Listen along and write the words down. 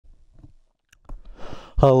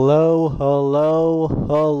Hello, hello,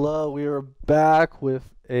 hello. We are back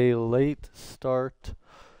with a late start.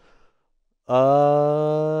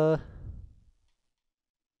 Uh,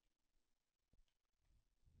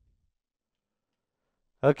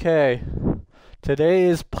 okay. Today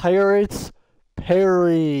is Pirates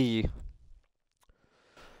Parry.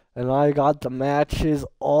 And I got the matches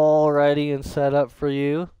all ready and set up for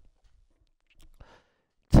you.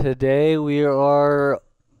 Today we are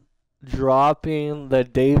dropping the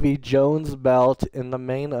Davy Jones belt in the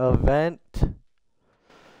main event.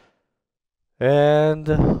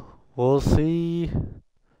 And we'll see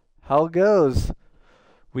how it goes.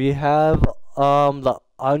 We have the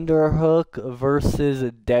Underhook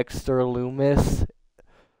versus Dexter Loomis,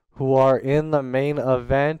 who are in the main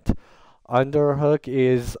event. Underhook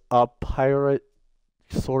is a pirate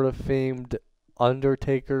sort of themed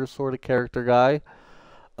Undertaker sort of character guy.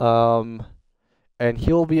 And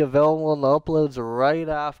he'll be available in the uploads right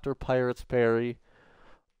after Pirates Parry.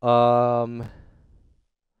 And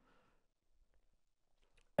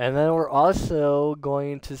then we're also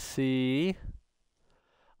going to see.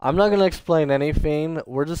 I'm not going to explain anything.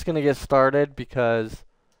 We're just going to get started because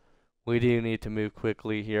we do need to move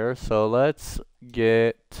quickly here. So let's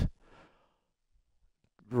get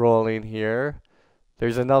rolling here.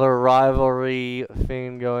 There's another rivalry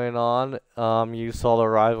thing going on. You saw the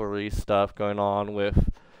rivalry stuff going on with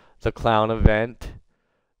the clown event.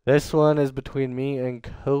 This one is between me and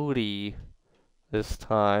Cody this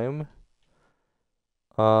time.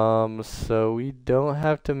 So we don't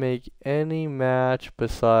have to make any match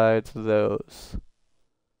besides those.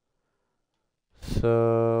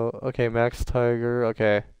 So, okay, Max Tiger,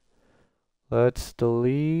 okay. Let's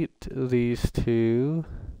delete these two.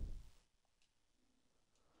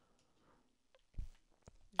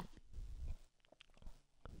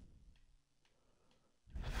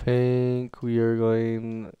 Think we are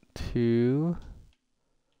going to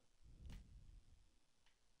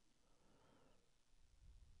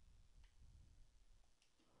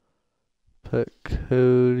put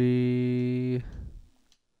Cody.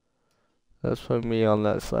 Let's put me on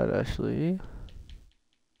that side actually.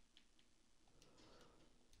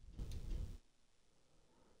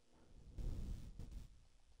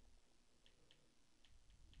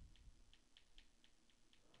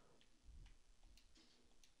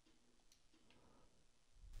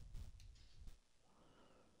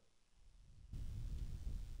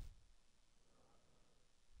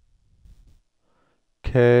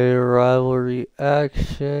 Okay, rivalry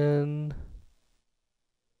action.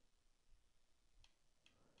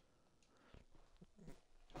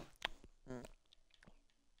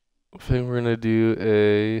 I think we're gonna do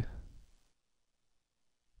a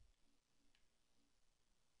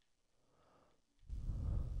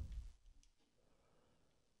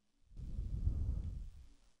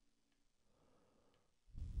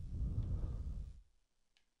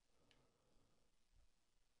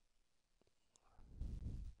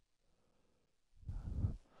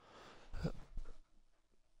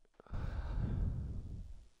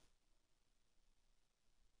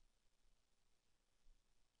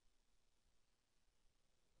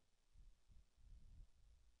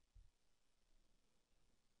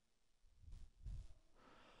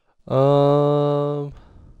um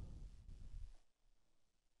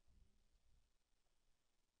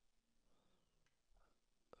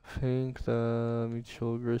I think the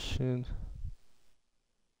mutual Christian.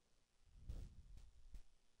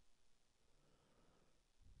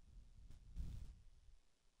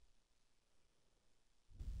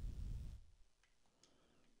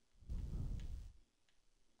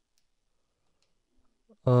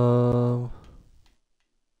 Um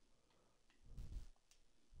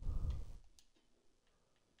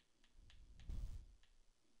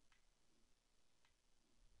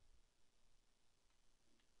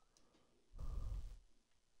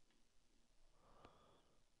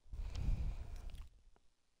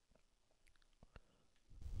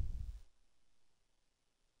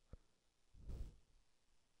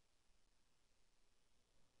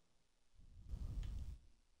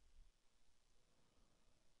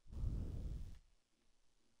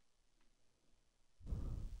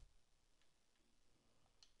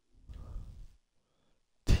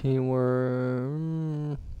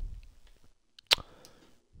teamwork.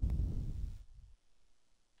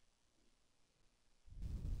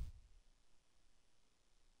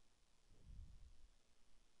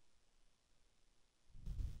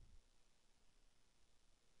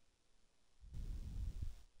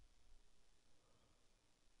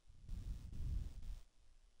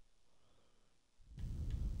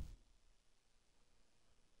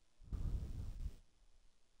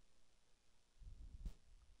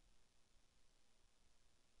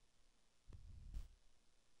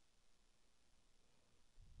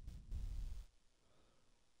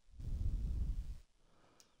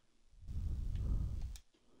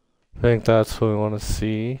 I think that's what we want to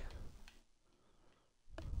see.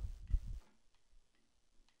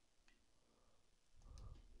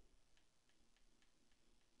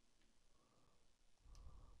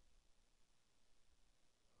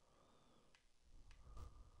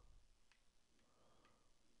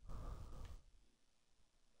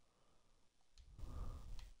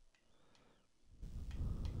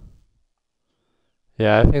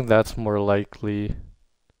 Yeah, I think that's more likely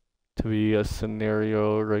to be a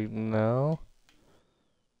scenario right now.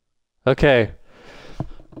 Okay.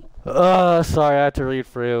 Sorry, I had to read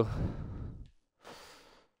through.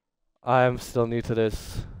 I'm still new to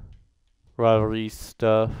this rivalry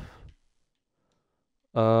stuff.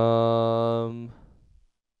 I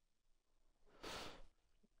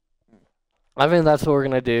think that's what we're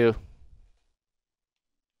gonna do.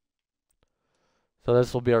 So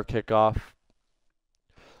this will be our kickoff.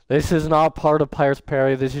 This is not part of Pirates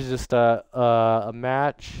Parry. This is just a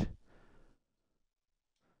match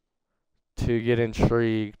to get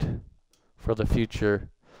intrigued for the future.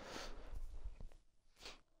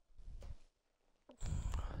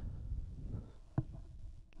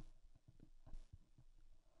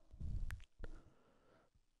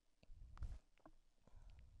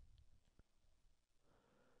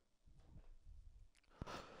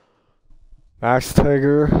 Max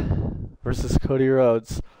Tiger versus Cody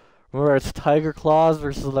Rhodes. Remember, it's Tiger Claws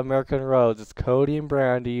versus the American Rhodes. It's Cody and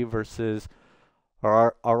Brandy versus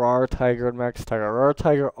RR Tiger and Max Tiger. RR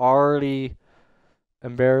Tiger already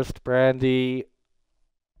embarrassed Brandy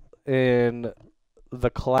in the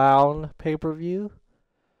Clown pay-per-view.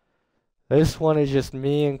 This one is just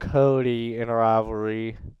me and Cody in a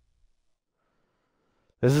rivalry.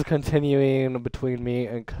 This is continuing between me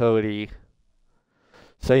and Cody.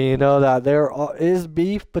 So you know that there is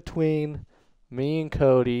beef between me and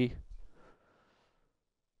Cody.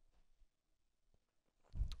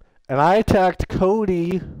 And I attacked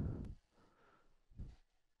Cody.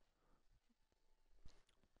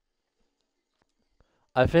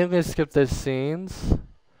 I think they skipped the scenes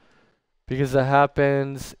because it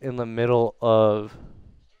happens in the middle of.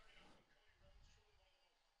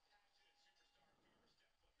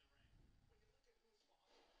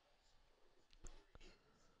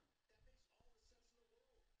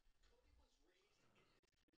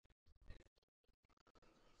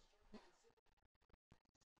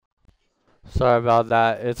 Sorry about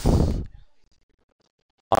that. It's audio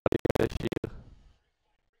issue.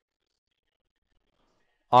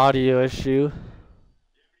 Audio issue.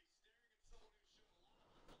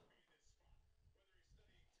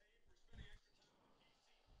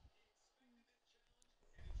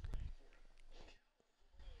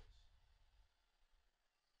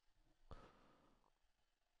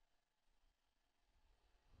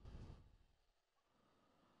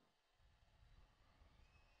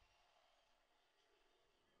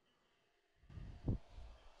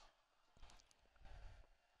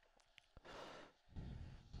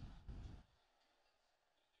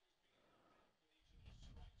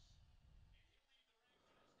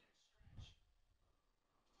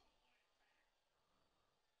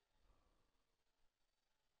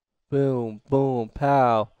 Boom, boom,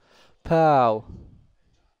 pow, pow.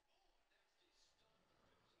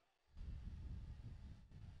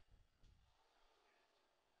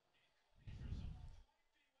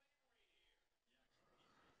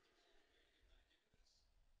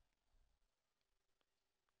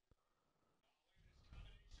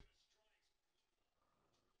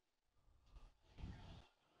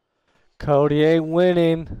 Cody ain't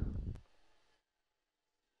winning.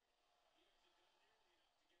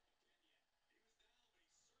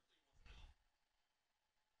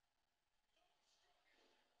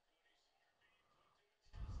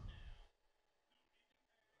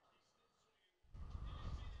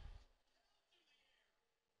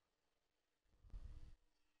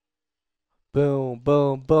 Boom,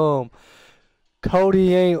 boom, boom.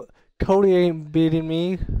 Cody ain't beating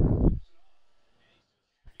me.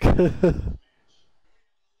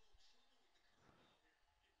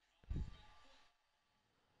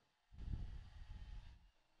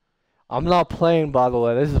 I'm not playing, by the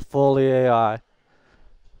way. This is fully AI.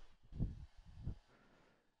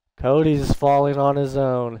 Cody's falling on his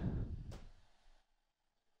own.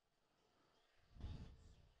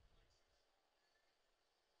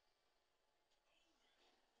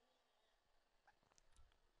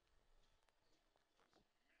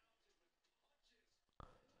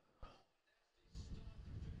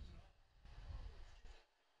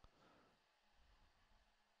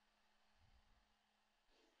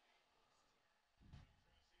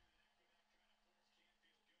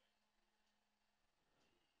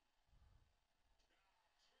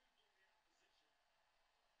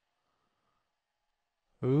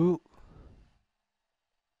 Ooh.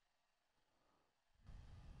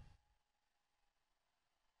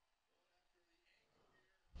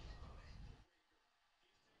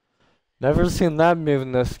 Never seen that move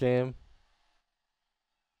in this game.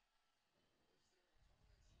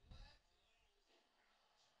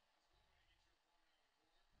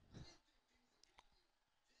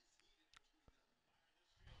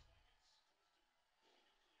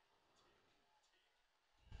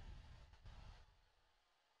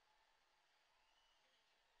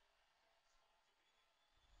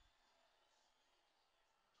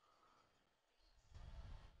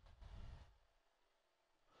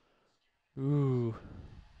 Ooh.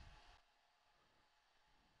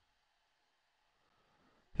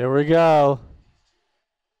 Here we go.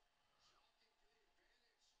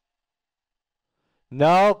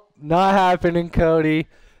 Nope, not happening, Cody.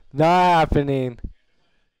 Not happening.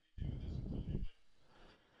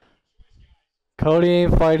 Cody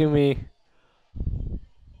ain't fighting me.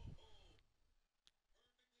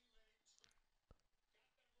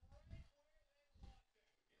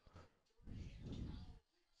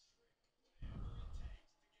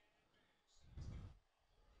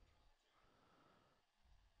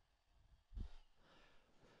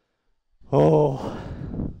 Oh.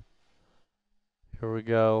 Here we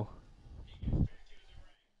go.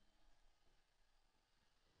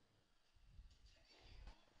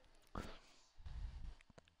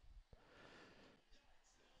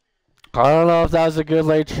 I don't know if that was a good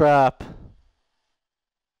laid trap.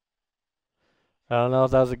 I don't know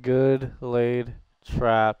if that was a good laid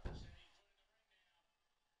trap.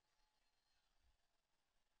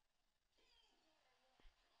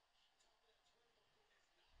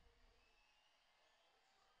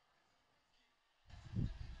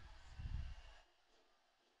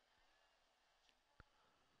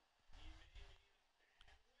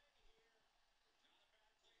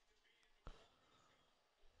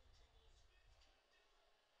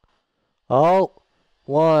 Oh,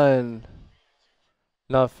 1.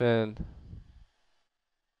 Nothing.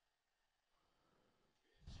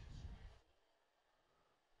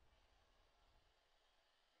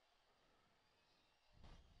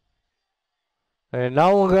 And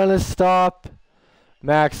now we're gonna stop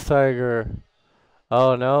Max Tiger.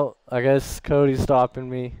 Oh no, I guess Cody's stopping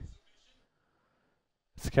me.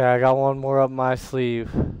 It's okay, I got one more up my sleeve.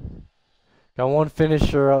 Got one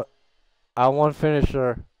finisher up. I one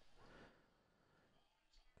finisher.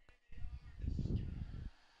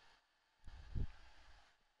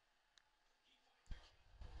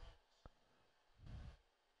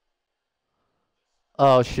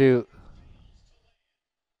 Oh shoot.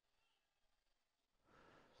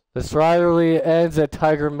 This rivalry ends at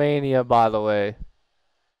Tiger Mania, by the way.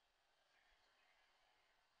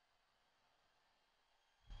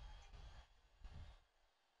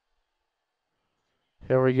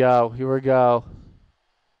 Here we go. Here we go.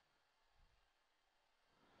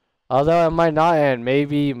 Although it might not end.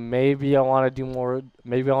 Maybe I want to do more.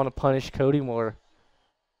 Maybe I want to punish Cody more.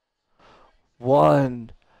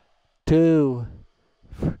 1, 2.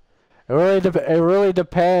 It really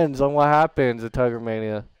depends on what happens at Tiger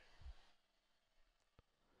Mania.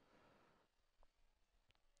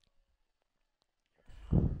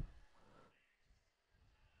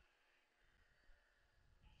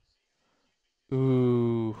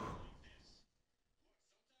 Ooh.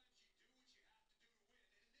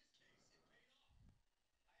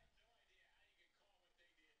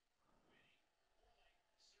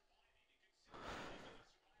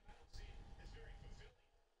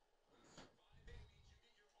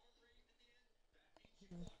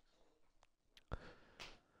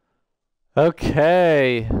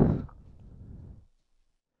 Okay.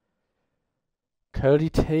 Cody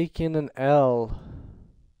taking an L.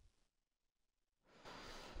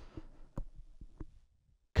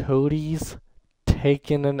 Cody's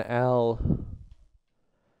taking an L.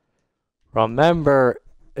 Remember,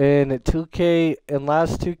 in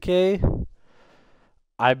last 2K,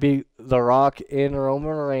 I beat The Rock and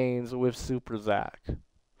Roman Reigns with Super Zack.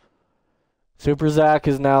 Super Zack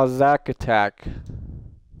is now Zack Attack.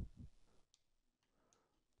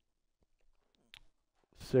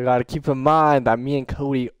 So you gotta keep in mind that me and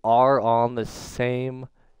Cody are on the same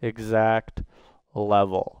exact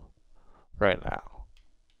level right now.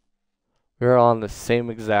 We're on the same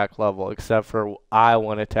exact level, except for I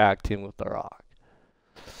won a tag team with The Rock.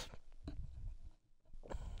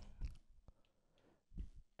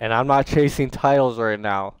 And I'm not chasing titles right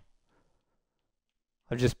now.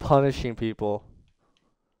 I'm just punishing people.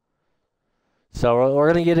 So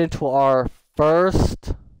we're gonna get into our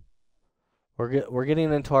first. We're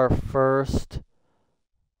getting into our first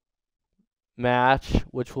match,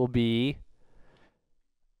 which will be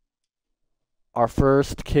our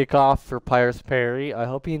first kickoff for Parry. I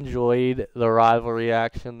hope you enjoyed the rivalry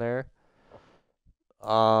action there.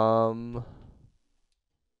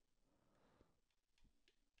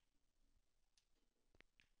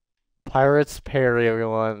 Pirates Parry,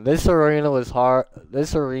 everyone. This arena was hard.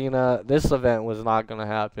 This event was not gonna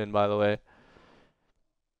happen, by the way.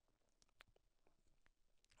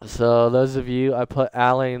 So those of you, I put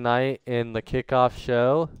LA Knight in the kickoff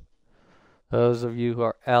show. Those of you who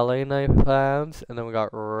are LA Knight fans, and then we got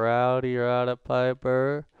Rowdy Rowdy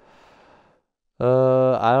Piper.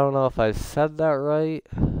 I don't know if I said that right.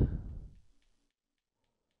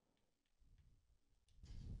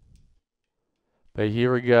 But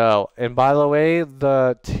here we go. And by the way,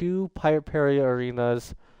 the two Pirate Parry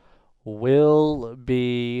arenas will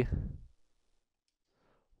be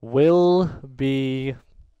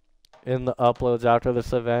in the uploads after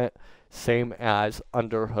this event, same as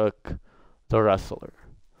Underhook the wrestler.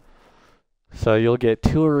 So you'll get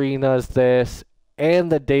two arenas, this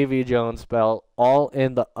and the Davy Jones belt, all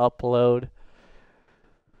in the upload.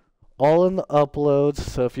 All in the uploads.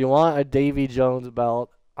 So if you want a Davy Jones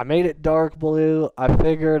belt, I made it dark blue. I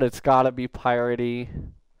figured it's gotta be piratey.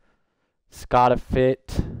 It's gotta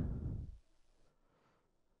fit.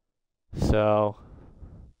 So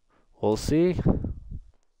we'll see.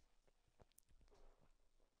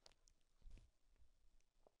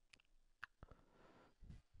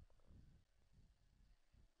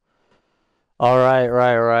 Alright,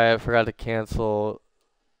 right. I forgot to cancel.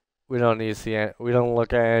 We don't need to see we don't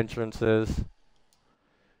look at entrances.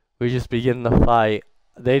 We just begin the fight.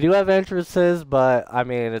 They do have entrances, but I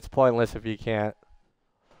mean it's pointless if you can't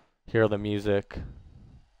hear the music.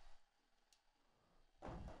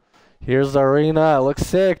 Here's the arena. It looks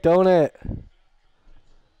sick, don't it?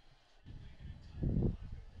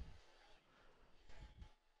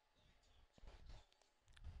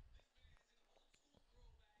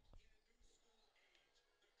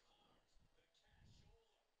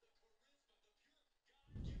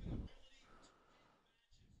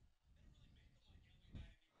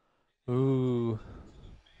 Ooh.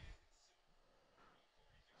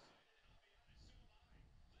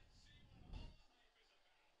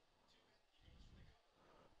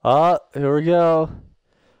 Oh, here we go.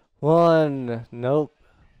 One. Nope.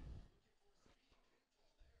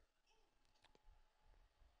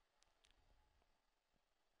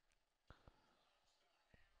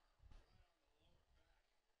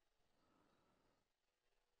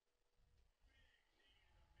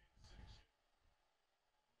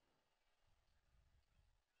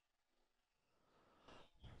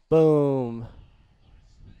 Boom.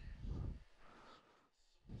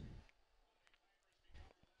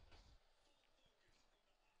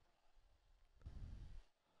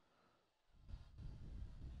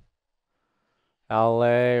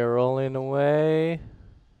 LA rolling away.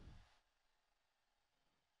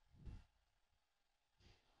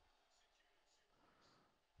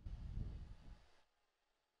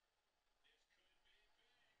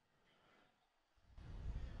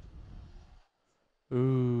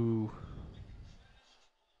 Ooh.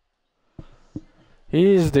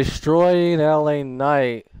 He's destroying LA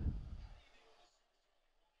Knight.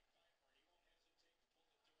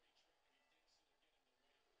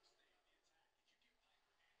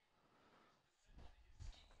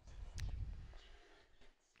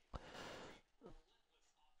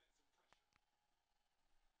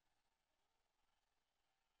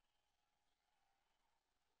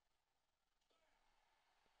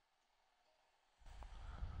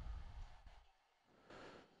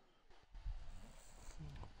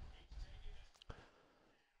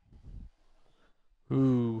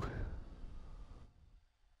 Ooh.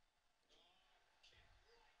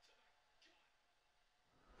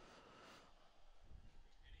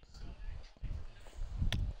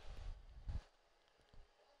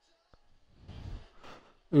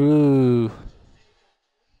 Ooh.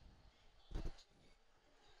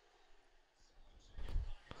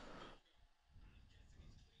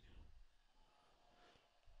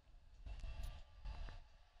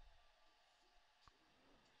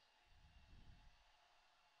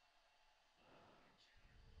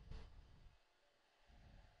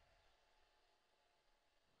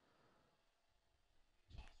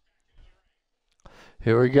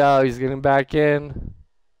 Here we go. He's getting back in.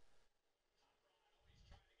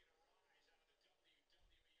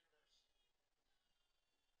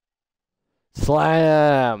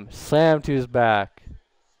 Slam. Slam to his back.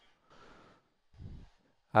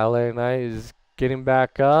 LA Knight is getting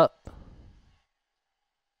back up.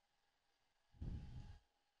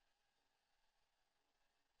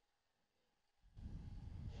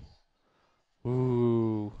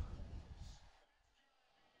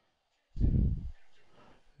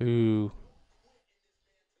 Ooh.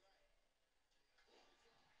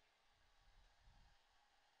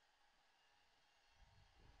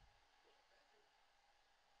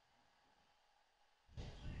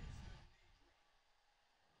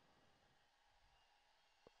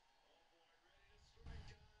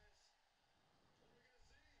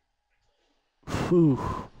 Ooh.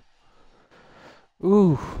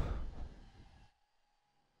 Ooh.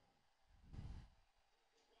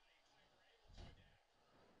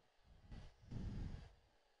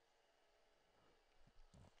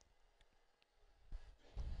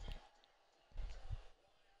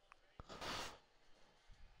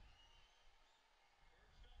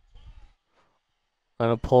 I'm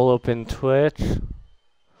gonna pull open Twitch.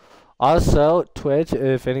 Also, Twitch,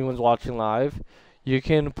 if anyone's watching live, you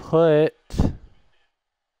can put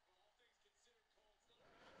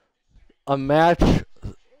a match.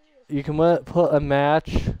 You can put a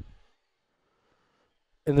match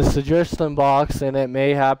in the suggestion box, and it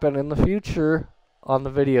may happen in the future on the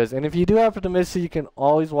videos. And if you do happen to miss it, you can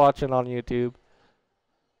always watch it on YouTube.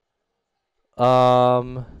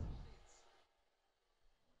 I'm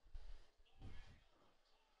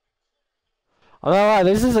not lying,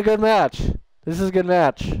 this is a good match. This is a good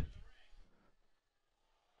match.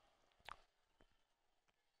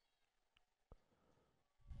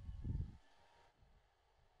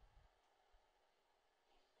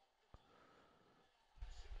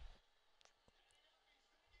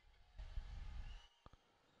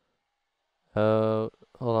 Hold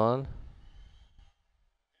on.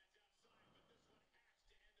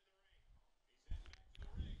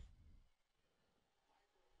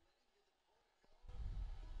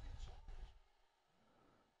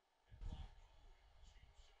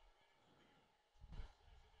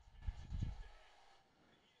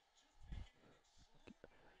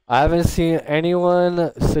 I haven't seen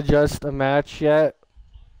anyone suggest a match yet.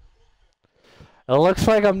 It looks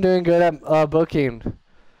like I'm doing good at booking.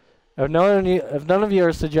 If none of you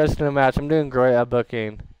are suggesting a match, I'm doing great at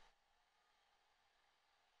booking.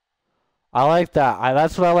 I like that.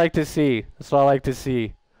 That's what I like to see. That's what I like to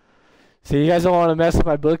see. See, you guys don't want to mess up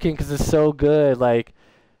my booking because it's so good. Like,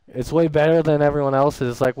 it's way better than everyone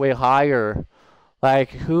else's. It's like way higher. Like,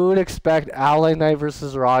 who would expect LA Knight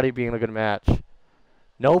versus Roddy being a good match?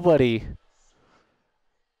 Nobody.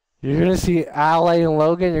 You're gonna see LA and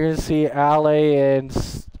Logan. You're gonna see LA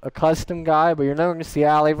and a custom guy, but you're never gonna see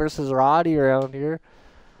LA versus Roddy around here.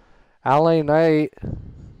 LA Knight.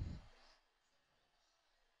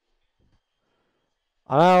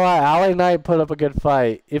 I don't know why. LA Knight put up a good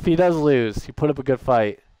fight. If he does lose, he put up a good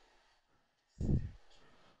fight.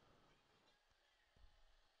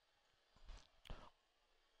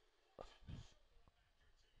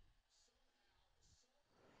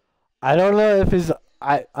 I don't know if his.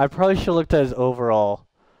 I probably should look at his overall.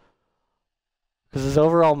 Because his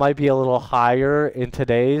overall might be a little higher in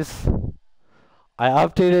today's. I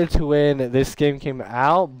updated to when this game came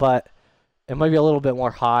out, but it might be a little bit more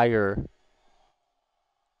higher.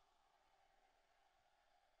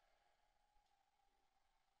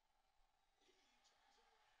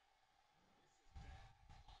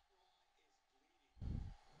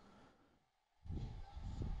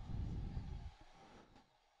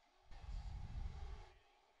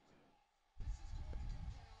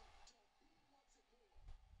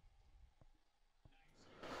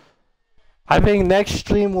 I think next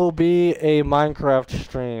stream will be a Minecraft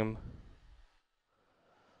stream.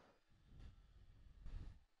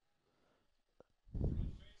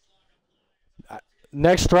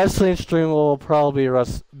 Next wrestling stream will probably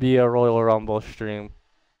be a Royal Rumble stream.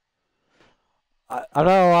 I don't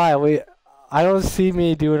know why. I don't see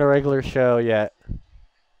me doing a regular show yet.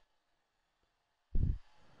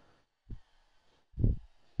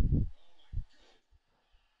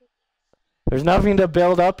 There's nothing to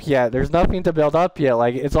build up yet. There's nothing to build up yet.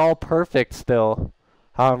 Like, it's all perfect still,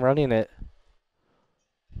 how I'm running it.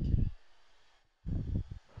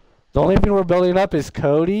 The only thing we're building up is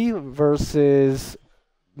Cody versus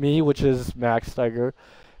me, which is Max Tiger,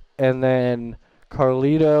 and then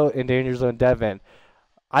Carlito and Danger Zone Devin.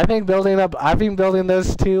 I think building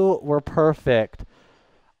those two were perfect.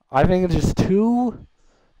 I think just two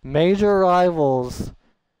major rivals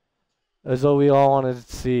is what we all wanted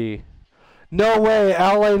to see. No way,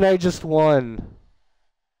 LA Knight just won.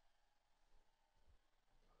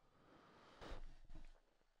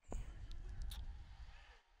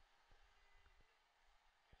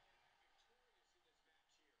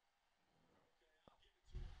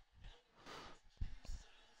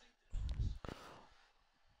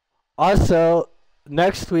 Also,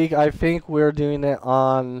 next week I think we're doing it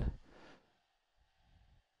on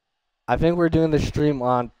I think we're doing the stream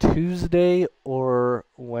on Tuesday or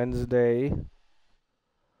Wednesday.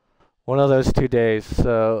 One of those 2 days.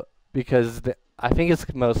 So, because I think it's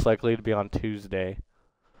most likely to be on Tuesday.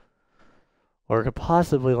 Or it could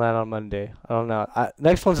possibly land on Monday. I don't know.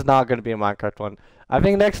 Next one's not going to be a Minecraft one. I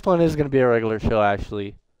think next one is going to be a regular show,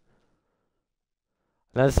 actually.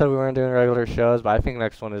 And I said we weren't doing regular shows, but I think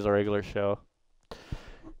next one is a regular show.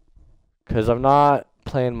 Because I'm not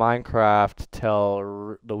playing Minecraft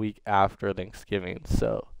till the week after Thanksgiving.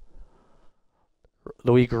 So,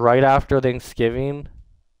 the week right after Thanksgiving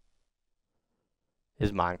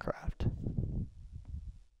is Minecraft.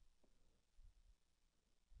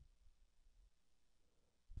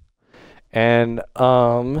 And,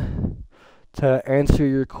 to answer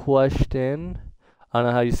your question, I don't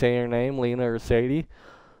know how you say your name, Lena or Sadie.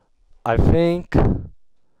 I think,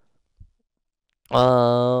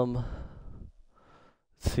 let's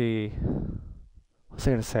see. What was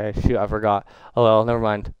I gonna say? Shoot, I forgot. Oh well, never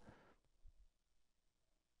mind.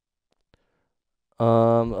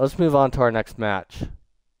 Let's move on to our next match.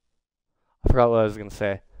 I forgot what I was gonna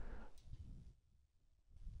say.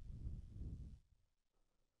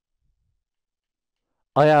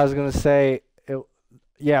 Oh yeah, I was gonna say,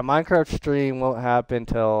 yeah, Minecraft stream won't happen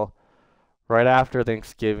till right after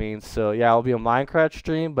Thanksgiving. So yeah, it'll be a Minecraft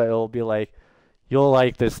stream, but it'll be like, you'll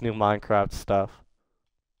like this new Minecraft stuff.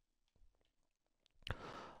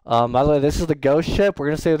 By the way, this is the ghost ship. We're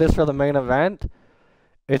gonna save this for the main event.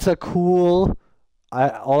 It's a cool.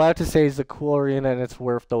 All I have to say is a cool arena, and it's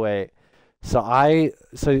worth the wait. So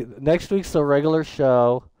next week's the regular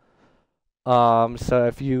show. So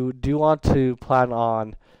if you do want to plan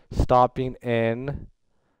on stopping in,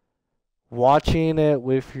 watching it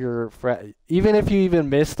with your friend, even if you even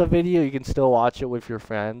missed the video, you can still watch it with your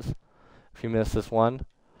friends if you missed this one.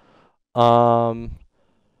 But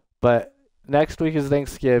next week is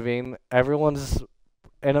Thanksgiving. Everyone's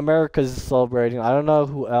in America's celebrating. I don't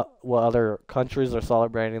know what other countries are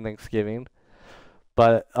celebrating Thanksgiving,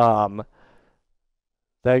 but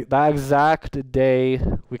that exact day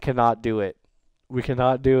we cannot do it. We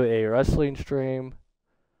cannot do a wrestling stream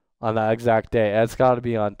on that exact day. It's got to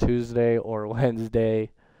be on Tuesday or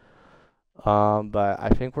Wednesday. But I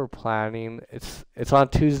think we're planning it's on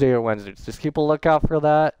Tuesday or Wednesday. Just keep a lookout for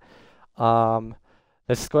that. The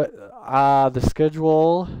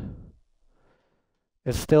schedule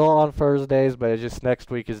is still on Thursdays, but it's just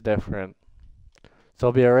next week is different. So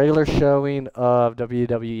it'll be a regular showing of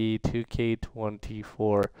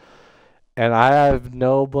WWE2k24. And I have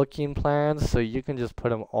no booking plans, so you can just put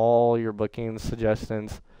them all your booking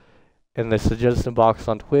suggestions in the suggestion box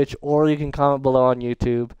on Twitch, or you can comment below on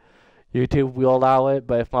YouTube. YouTube will allow it,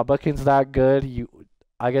 but if my booking's that good,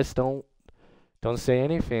 I guess don't say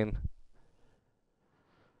anything.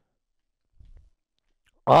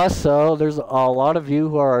 Also, there's a lot of you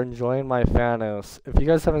who are enjoying my Thanos. If you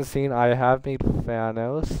guys haven't seen, I have made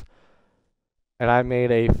Thanos, and I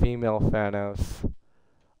made a female Thanos.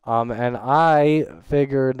 And I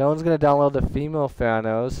figured no one's gonna download the female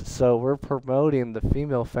Thanos, so we're promoting the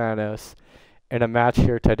female Thanos in a match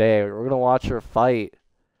here today. We're gonna watch her fight.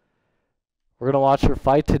 We're gonna watch her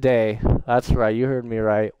fight today. That's right, you heard me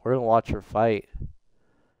right. We're gonna watch her fight.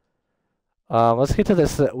 Let's get to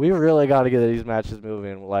this. We really got to get these matches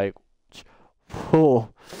moving. Like, whew,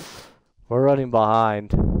 we're running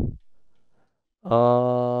behind.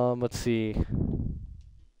 Let's see.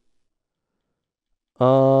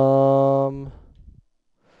 Also,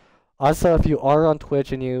 if you are on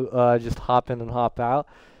Twitch and you just hop in and hop out,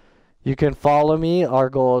 you can follow me. Our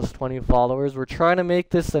goal is 20 followers. We're trying to make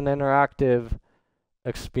this an interactive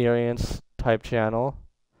experience type channel.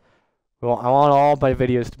 Well, I want all my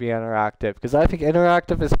videos to be interactive because I think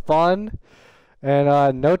interactive is fun,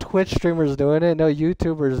 and no Twitch streamers doing it, no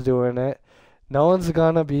YouTubers doing it. No one's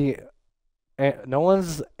interactive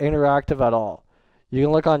at all. You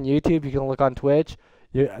can look on YouTube, you can look on Twitch.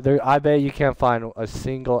 I bet you can't find a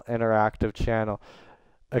single interactive channel,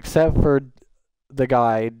 except for the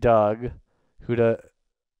guy Doug, I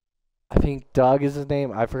think Doug is his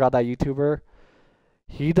name. I forgot that YouTuber.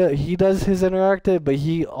 He does his interactive, but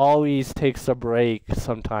he always takes a break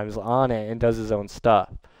sometimes on it and does his own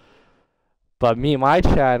stuff. But my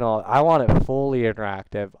channel, I want it fully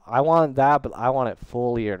interactive. I want that, but I want it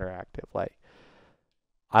fully interactive. Like,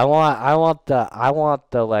 I want the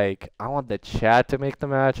chat to make the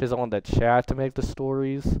matches. I want the chat to make the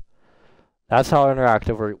stories. That's how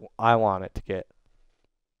interactive I want it to get.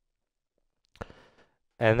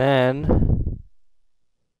 And then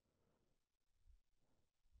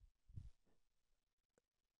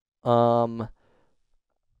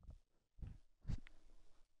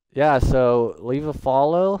yeah, so leave a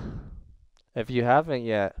follow. if you haven't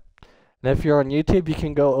yet. And if you're on YouTube, you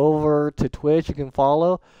can go over to Twitch. You can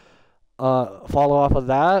follow off of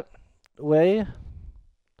that way.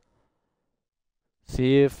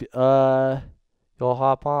 See if you'll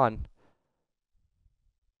hop on.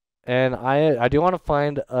 And I do want to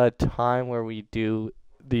find a time where we do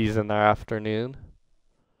these in the afternoon.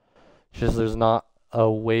 Just there's not a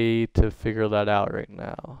way to figure that out right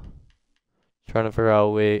now. Trying to figure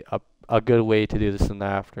out a good way to do this in the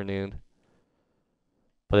afternoon.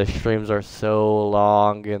 But the streams are so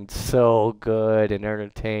long and so good and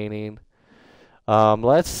entertaining.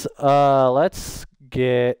 Let's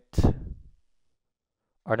get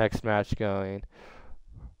our next match going.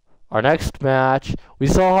 Our next match, we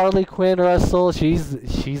saw Harley Quinn wrestle. She's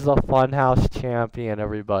the Funhouse champion,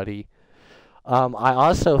 everybody. I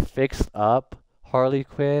also fixed up Harley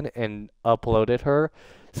Quinn and uploaded her.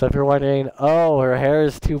 So if you're wondering, oh, her hair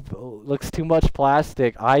is looks too much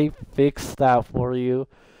plastic, I fixed that for you.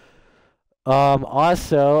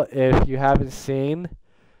 Also, if you haven't seen,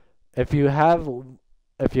 if you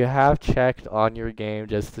have checked on your game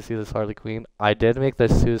just to see this Harley Quinn, I did make the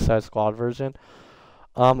Suicide Squad version.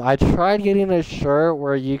 I tried getting a shirt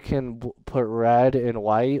where you can put red and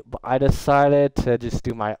white, but I decided to just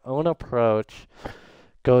do my own approach.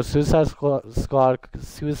 Go Suicide Squad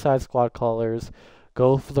colors,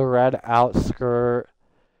 go for the red outskirt,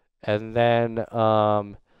 and then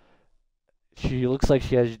she looks like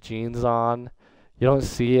she has jeans on. You don't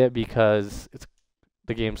see it because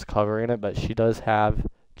the game's covering it, but she does have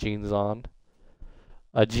jeans on.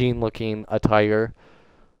 A jean-looking attire.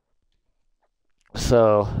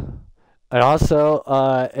 So, and also,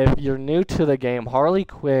 if you're new to the game, Harley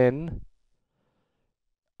Quinn,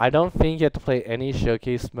 I don't think you have to play any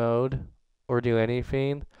showcase mode or do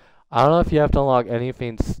anything. I don't know if you have to unlock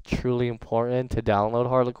anything truly important to download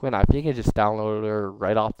Harley Quinn. I think you can just download her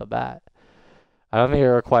right off the bat. I don't think it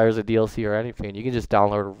requires a DLC or anything. You can just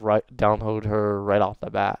download her right off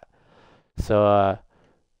the bat. So,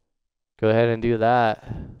 go ahead and do that.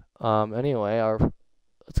 Anyway,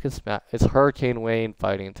 let's get smacked. It's Hurricane Wayne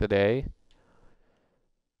fighting today.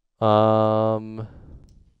 And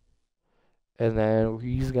then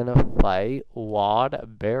he's gonna fight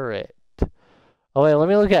Wad Barrett. Oh wait, let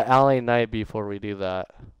me look at LA Knight before we do that.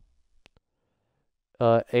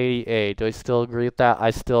 88. Do I still agree with that? I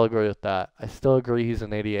still agree with that. I still agree he's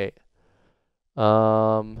an 88.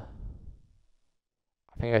 I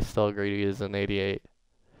think I still agree he's an 88.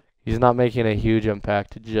 He's not making a huge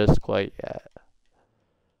impact just quite yet.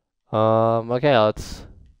 Okay, let's...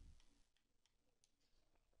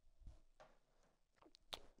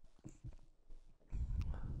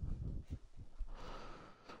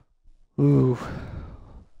 Ooh.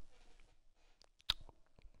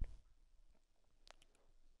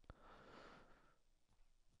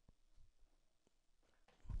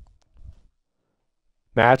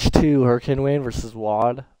 Match 2, Hurricane Wayne versus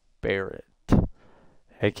Wad Barrett.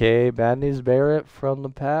 AKA Bad News Barrett from the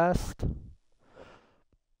past.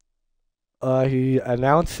 He's the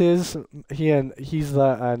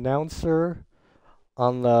announcer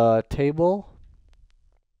on the table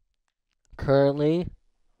currently.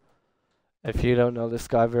 If you don't know this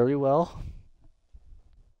guy very well.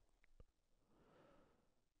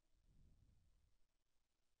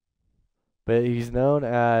 But he's most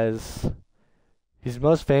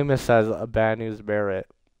famous as a Bad News Barrett.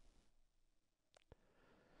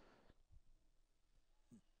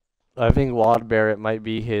 I think Wad Barrett might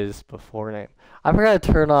be his before name. I forgot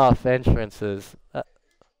to turn off entrances.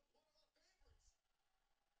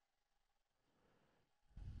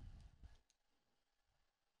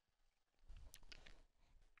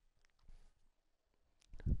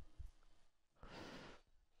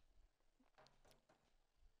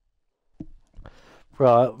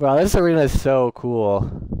 Bro, this arena is so cool.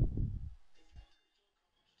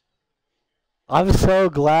 I'm so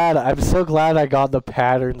glad I got the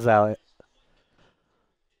patterns out.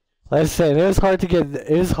 Listen, it was hard to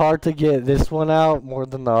get this one out more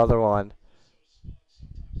than the other one.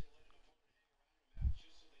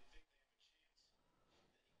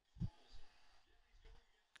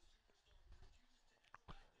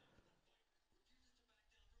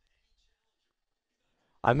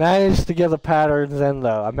 I managed to get the patterns in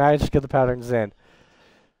though.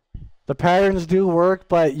 The patterns do work,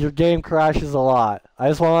 but your game crashes a lot. I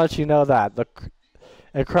just want to let you know that.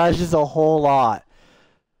 It crashes a whole lot.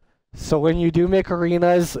 So when you do make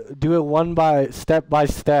arenas, do it step by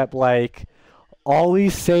step. Like,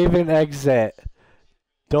 always save and exit.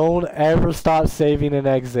 Don't ever stop saving and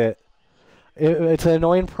exit. It's an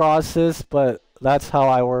annoying process, but that's how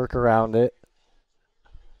I work around it.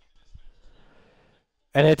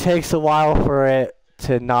 And it takes a while for it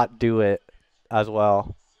to not do it as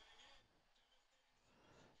well.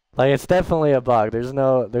 Like, it's definitely a bug. There's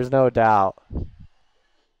no doubt.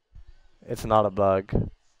 It's not a bug.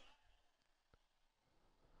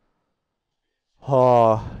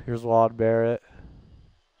 Oh, here's Wald Barrett.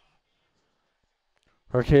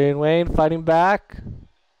 Hurricane Wayne fighting back.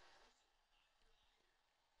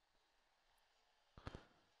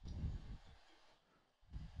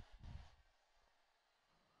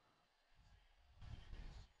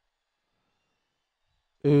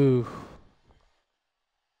 Ooh.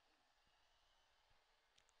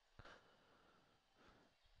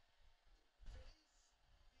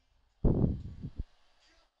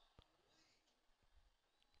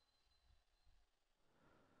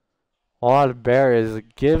 Wald Barrett is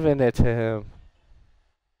giving it to him.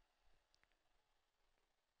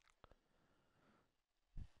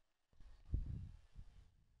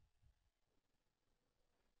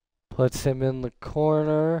 Puts him in the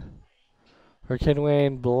corner. Hurricane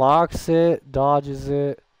Wayne blocks it, dodges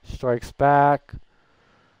it, strikes back.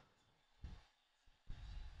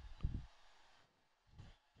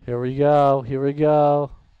 Here we go. Here we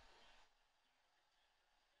go.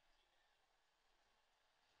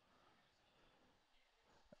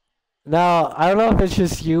 Now, I don't know if it's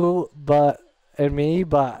just you and me,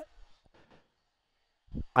 but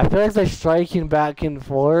I feel like they're striking back and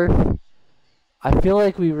forth. I feel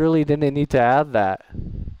like we really didn't need to add that.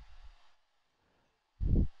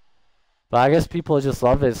 But I guess people just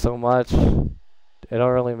love it so much. It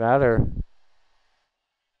don't really matter.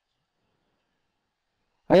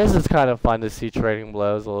 I guess it's kind of fun to see trading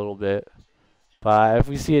blows a little bit. But if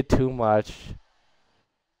we see it too much,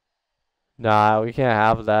 nah, we can't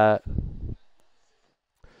have that.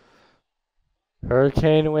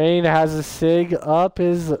 Hurricane Wayne has a SIG up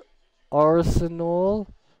his arsenal.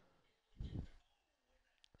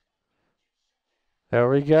 There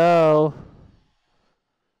we go.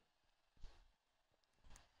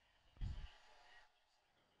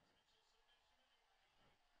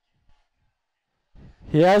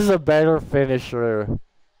 He has a better finisher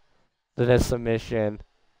than a submission.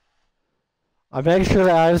 I make sure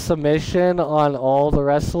to add a submission on all the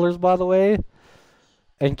wrestlers, by the way,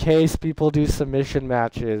 in case people do submission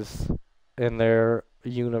matches in their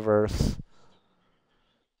universe.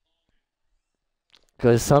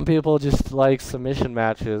 Because some people just like submission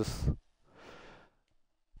matches.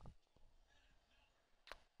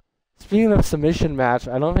 Speaking of submission match,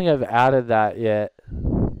 I don't think I've added that yet.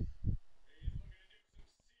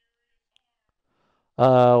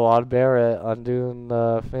 Wad Barrett undoing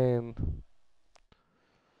the fame.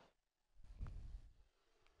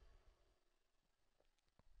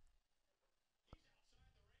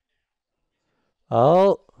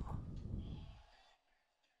 Oh.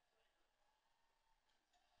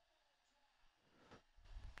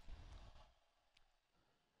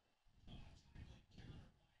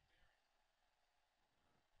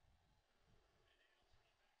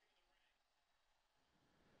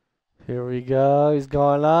 Here we go. He's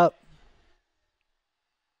going up.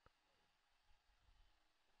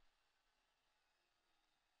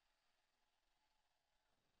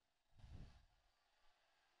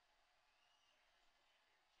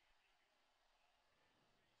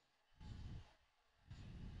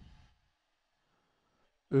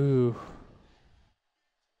 Ooh.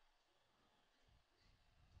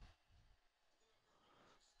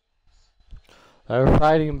 They're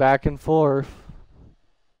fighting back and forth.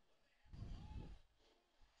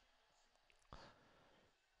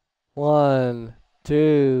 One,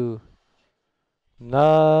 two.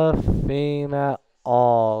 Nothing at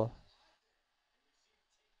all.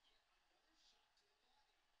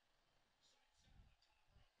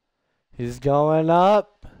 He's going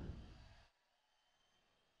up.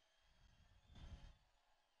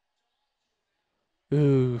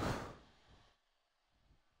 Ooh.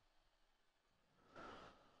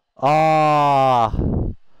 Ah.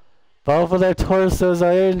 Both of their torsos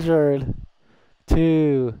are injured.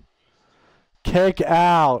 Two. Kick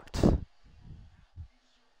out.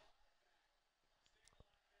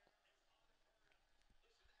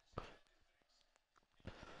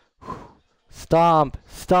 Stomp.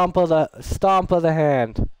 Stomp of the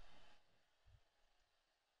hand.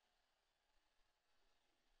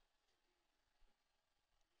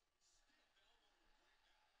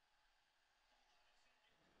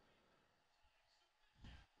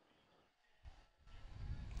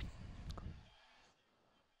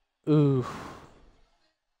 Ooh.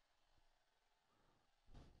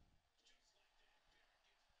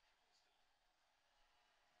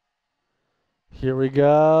 Here we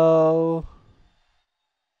go.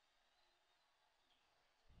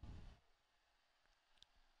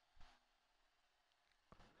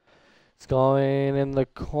 going in the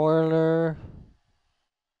corner.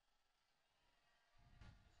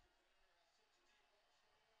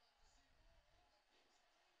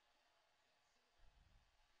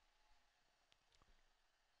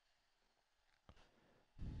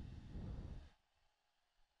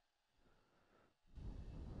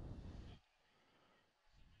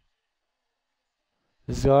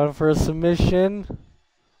 He's going for a submission.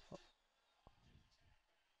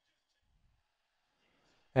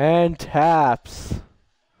 And taps.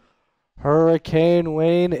 Hurricane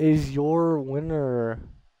Wayne is your winner.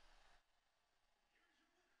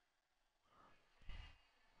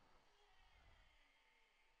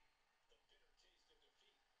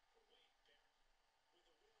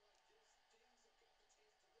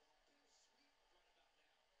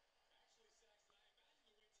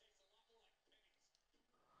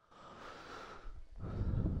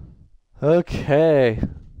 Okay.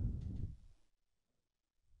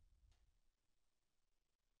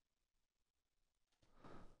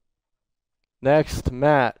 Next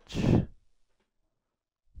match.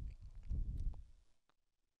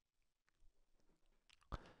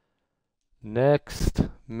 Next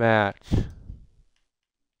match.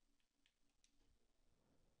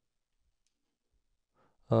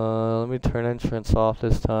 Let me turn entrance off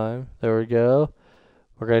this time. There we go.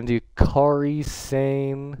 We're gonna do Kari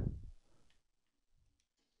Sane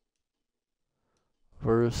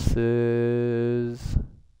versus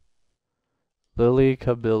Lily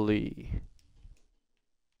Kabili.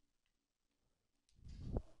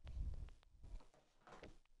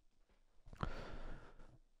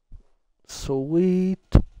 Sweet.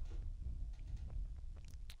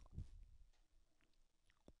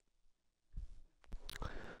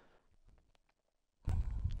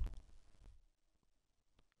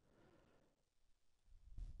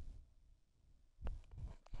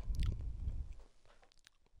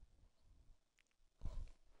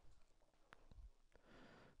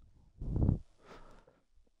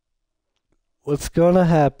 What's gonna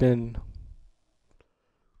happen?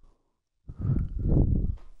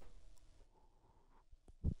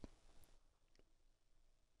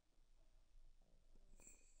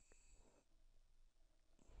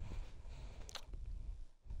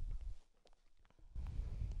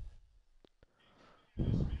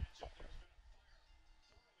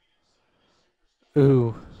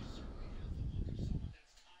 Ooh.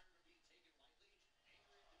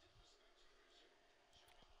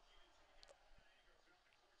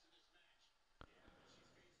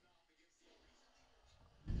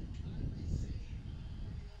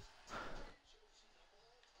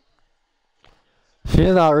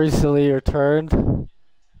 She's not recently returned.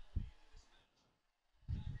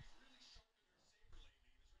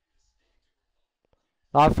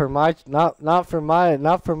 Not for my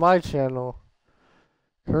channel.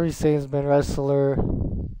 Kari Sane's been wrestler.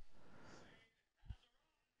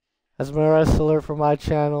 Has been a wrestler for my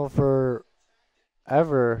channel for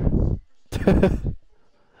ever.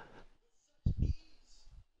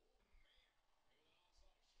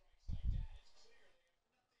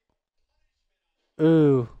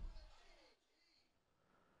 Ooh.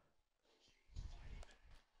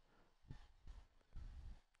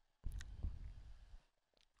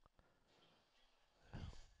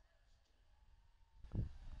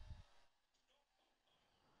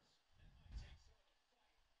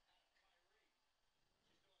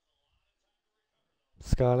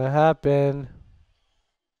 It's gonna happen.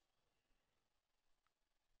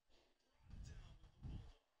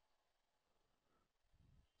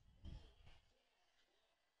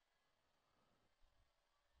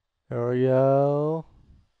 There we go.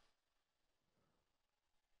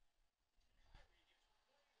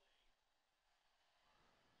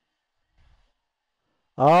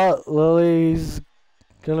 Oh, Lily's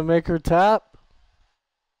gonna make her tap.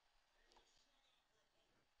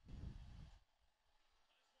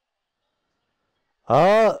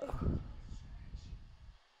 Oh.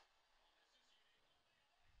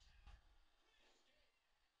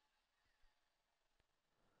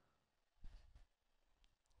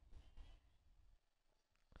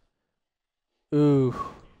 Ooh.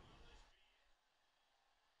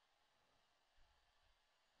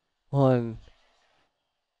 One.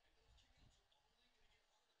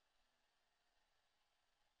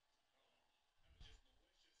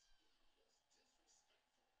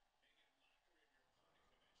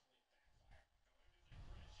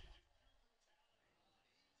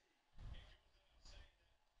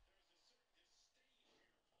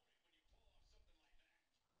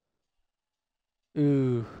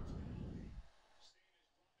 Ooh.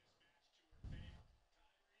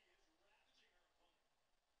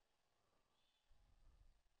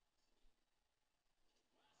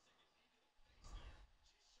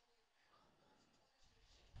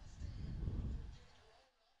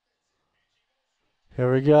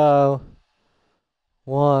 Here we go.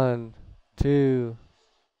 1, 2.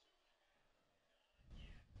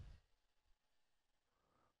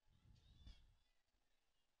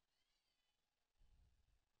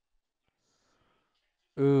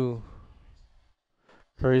 Ooh.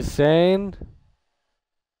 Curry Sane.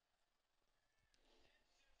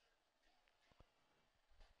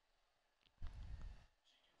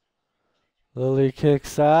 Lily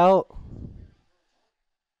kicks out.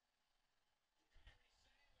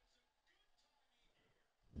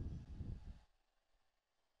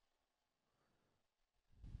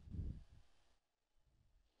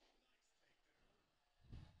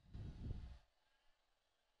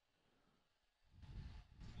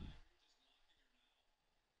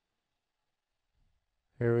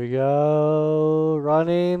 Here we go.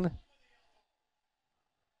 Running.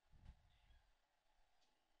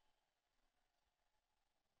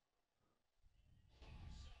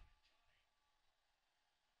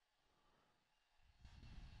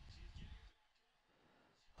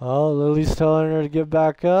 Oh, Lily's telling her to get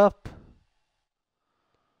back up.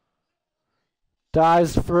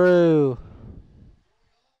 Dives through.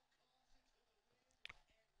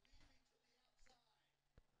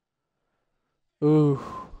 Ooh.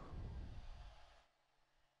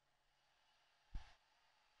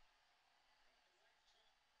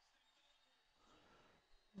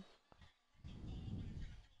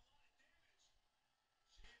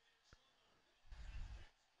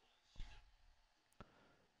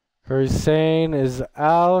 Curry Sane is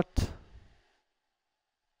out.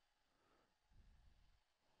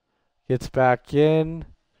 Gets back in.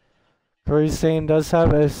 Curry Sane does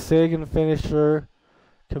have a sig and finisher.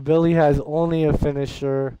 Kabili has only a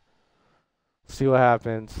finisher. See what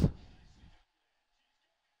happens.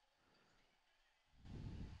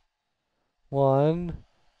 1,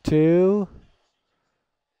 2.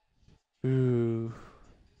 Ooh.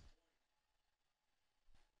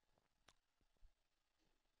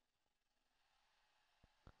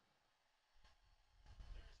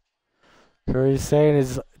 Curry Sane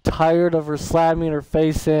is tired of her slamming her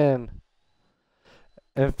face in.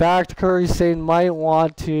 In fact, Curry Sane might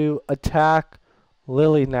want to attack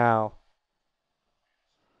Lily now.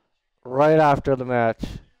 Right after the match.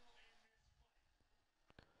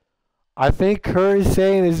 I think Curry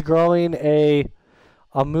Sane is growing a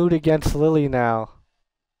mood against Lily now.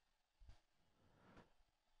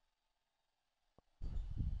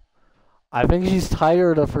 I think she's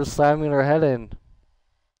tired of her slamming her head in.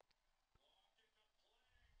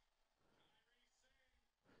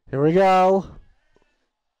 Here we go.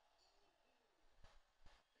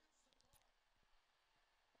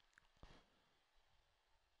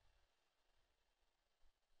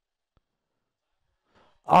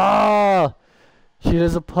 Ah! She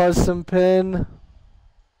does a possum pin.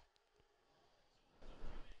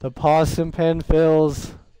 The possum pin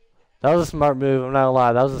fills. That was a smart move. I'm not gonna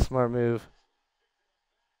lie. That was a smart move.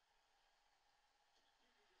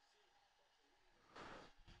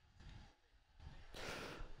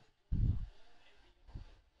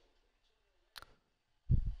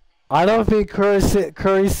 I don't think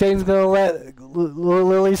Curry Sane's gonna let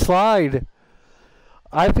Lily slide.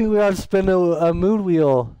 I think we gotta spin a mood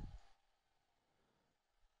wheel.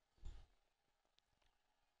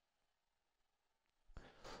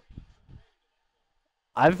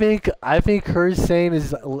 I think Curry Sane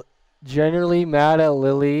is generally mad at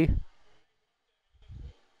Lily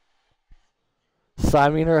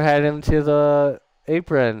slamming her head into the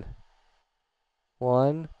apron.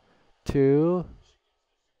 1, 2.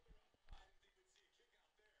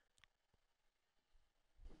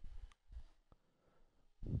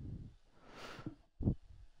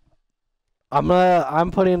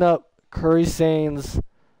 I'm putting up Curry Sane's.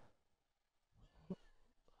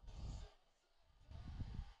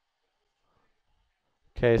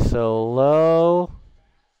 Okay, so low,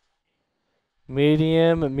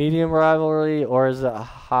 medium rivalry, or is it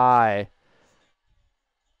high?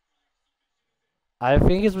 I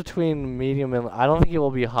think it's between medium and I don't think it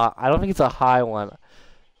will be high. I don't think it's a high one.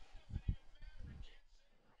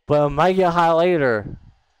 But it might get high later.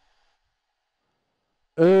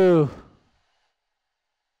 Ooh.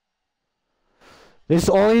 This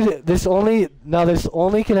only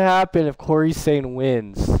can happen if Corey Sane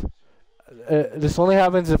wins. This only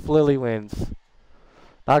happens if Lily wins.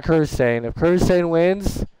 Not Curry Sane. If Curry Sane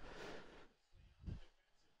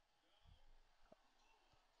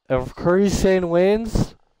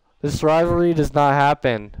wins, this rivalry does not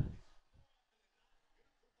happen.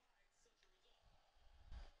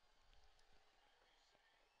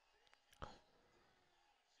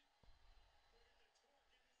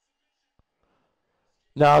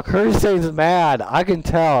 No, Curry's mad. I can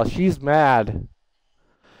tell. She's mad.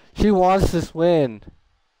 She wants this win.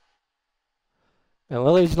 And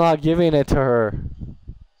Lily's not giving it to her.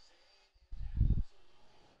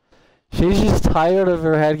 She's just tired of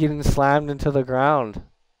her head getting slammed into the ground.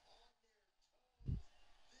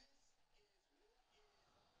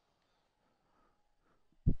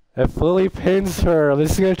 If Lily pins her,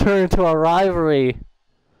 this is going to turn into a rivalry.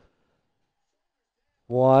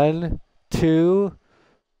 1, 2.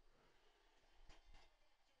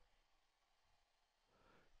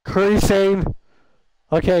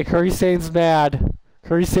 Okay, Curry's mad.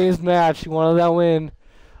 Curry's mad. She wanted that win.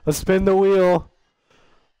 Let's spin the wheel.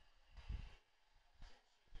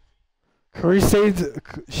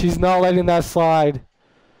 She's not letting that slide.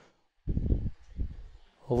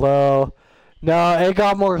 Low. No, it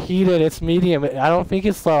got more heated. It's medium. I don't think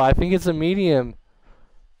it's low. I think it's a medium.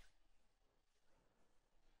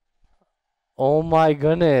 Oh my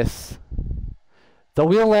goodness. The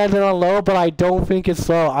wheel landed on low, but I don't think it's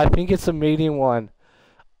low. I think it's a medium one.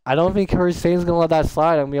 I don't think Curry's gonna let that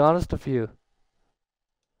slide. I'm gonna be honest with you.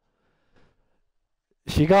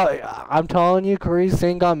 I'm telling you, Curry's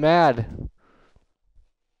got mad.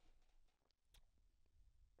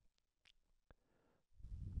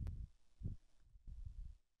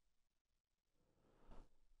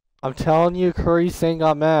 I'm telling you, Curry's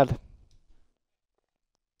got mad.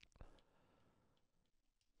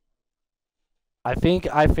 I think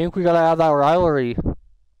we gotta have that rivalry.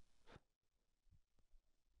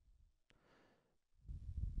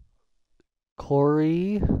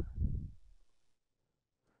 Corey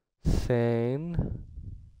Sane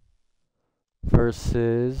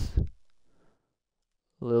versus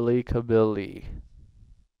Lily Kabili.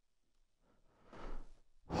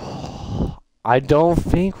 I don't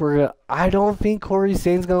think Corey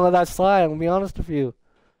Sane's gonna let that slide. I'm gonna be honest with you.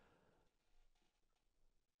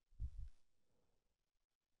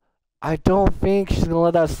 I don't think she's gonna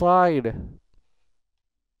let that slide.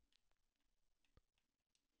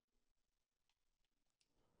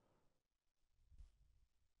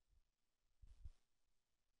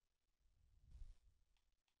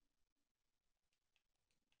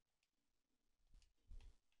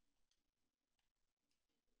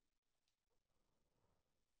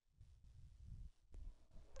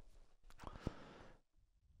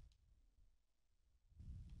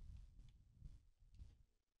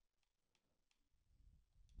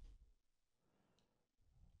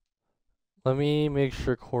 Let me make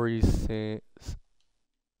sure Corey Sane.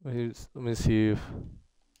 Let me see if.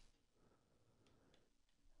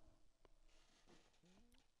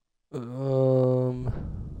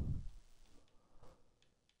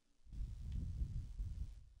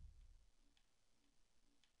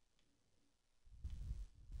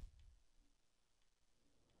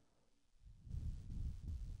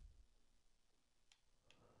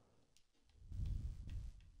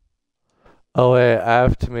 Oh wait, I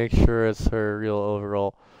have to make sure it's her real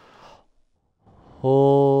overall.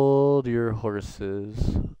 Hold your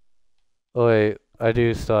horses. Oh wait, I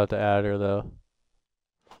do still have to add her though.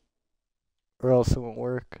 Or else it won't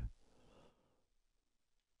work.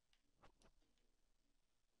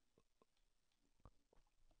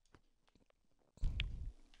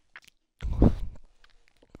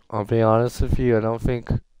 I'll be honest with you, I don't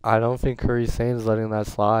think Curry Sane's letting that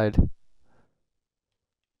slide.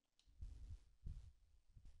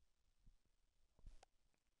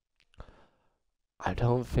 I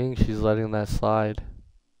don't think she's letting that slide.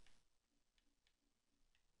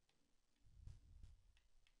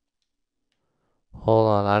 Hold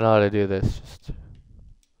on, I know how to do this. Just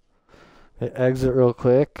exit real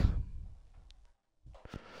quick.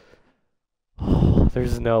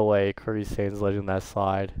 There's no way Curry Sane's letting that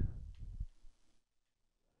slide.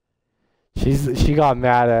 She got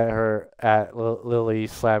mad at Lily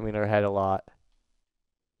slamming her head a lot.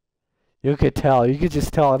 You could tell. You could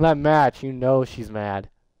just tell in that match. You know she's mad.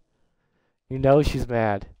 You know she's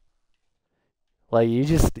mad. Like you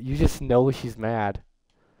just know she's mad.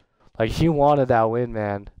 Like she wanted that win,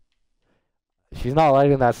 man. She's not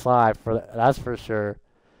letting that slide. That's for sure.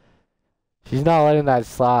 She's not letting that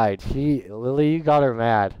slide. Lily, you got her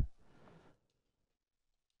mad.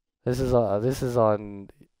 This is on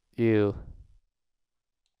you.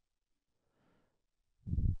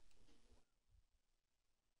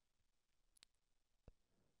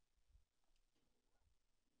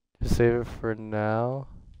 Just save it for now.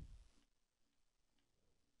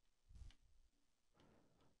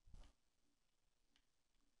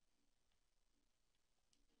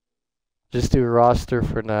 Just do roster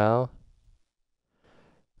for now.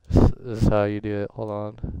 This is how you do it. Hold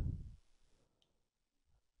on.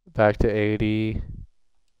 Back to 80.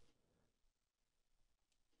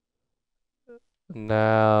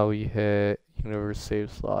 Now we hit universe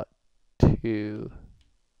save slot 2.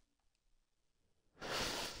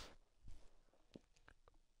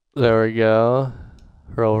 There we go.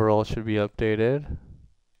 Her overall should be updated.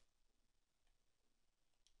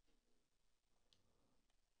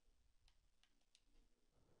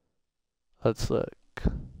 Let's look.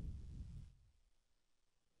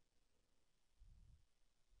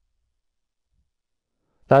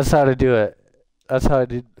 That's how to do it. That's how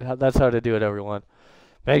to do it, everyone.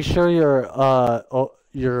 Make sure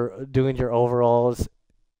you're doing your overalls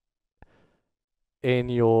in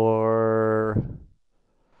your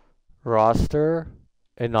roster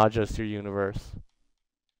and not just your universe.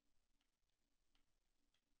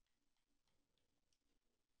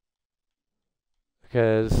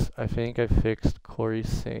 Because I think I fixed Corey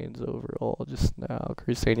Sane's overall just now.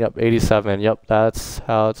 Corey Sane, yep, 87. Yep, that's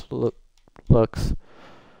how it looks.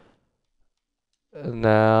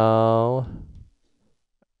 Now,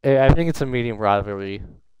 I think it's a medium rivalry.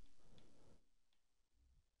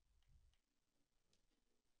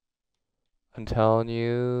 I'm telling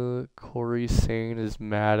you, Corey Sane is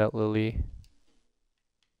mad at Lily.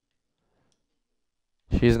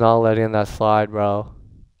 She's not letting that slide, bro.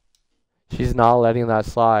 She's not letting that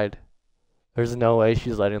slide. There's no way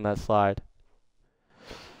she's letting that slide.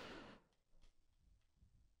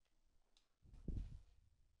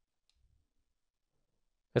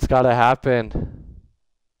 It's gotta happen.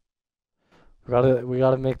 We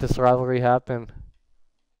gotta make this rivalry happen.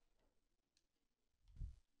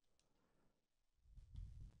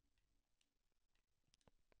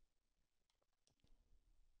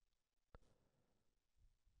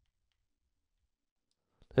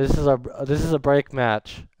 This is a break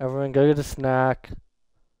match. Everyone go get a snack.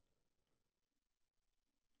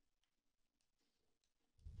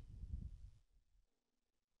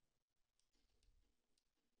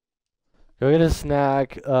 Go get a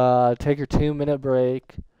snack. Take your 2-minute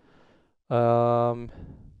break. You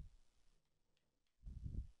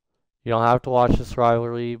don't have to watch this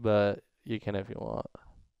rivalry, but you can if you want.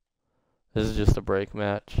 This is just a break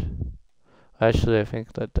match. Actually, I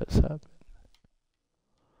think that does happen.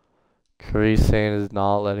 Curry Sane is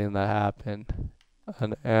not letting that happen.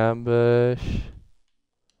 An ambush.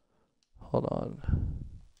 Hold on.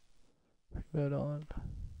 Bring that on.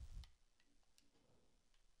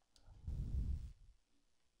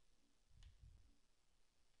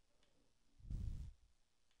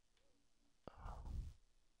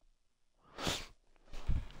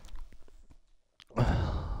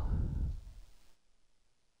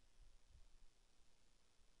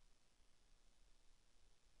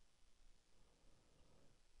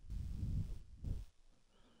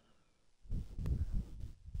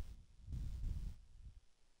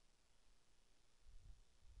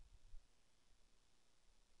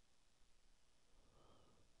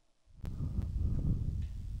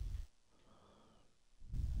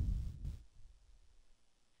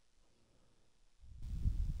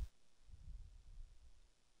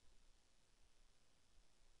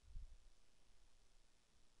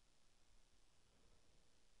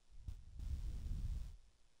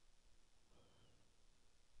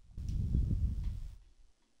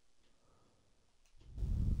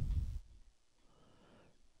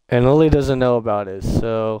 And Lily doesn't know about it,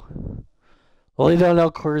 so Lily don't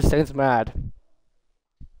know Curry Sane's mad.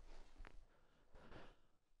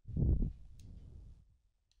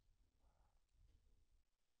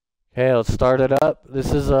 Okay, let's start it up.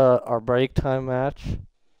 This is our break time match.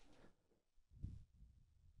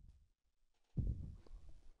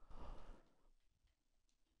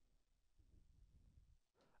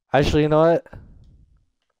 Actually, you know what?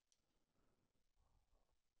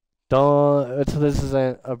 This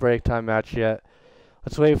isn't a break time match yet.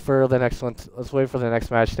 Let's wait for the next one. Let's wait for the next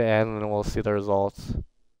match to end, and then we'll see the results.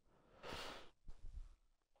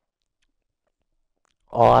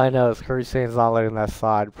 All I know is Curry Sane's not letting that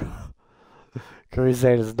slide, bro. Curry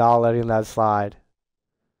Sane is not letting that slide.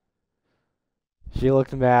 She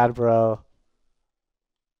looked mad, bro.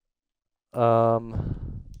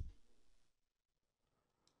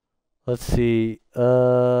 Let's see.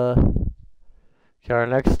 Okay, our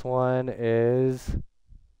next one is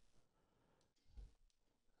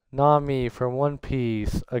Nami from One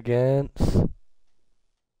Piece against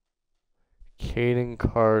Kaden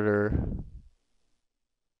Carter.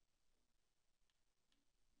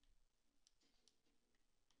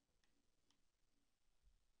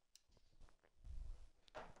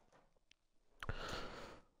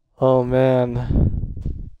 Oh man.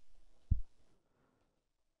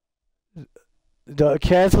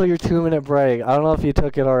 Cancel your 2-minute break. I don't know if you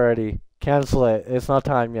took it already. Cancel it. It's not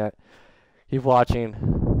time yet. Keep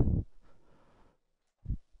watching.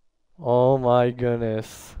 Oh my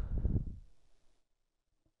goodness.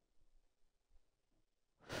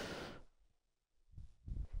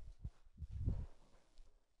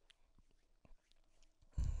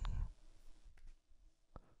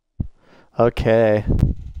 Okay.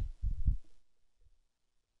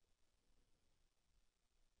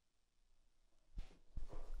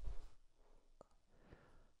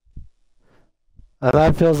 And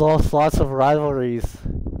that feels lots of rivalries.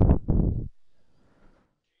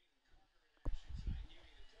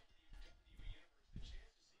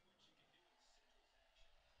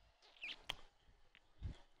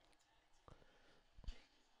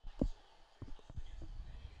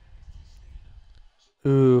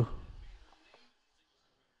 Ooh.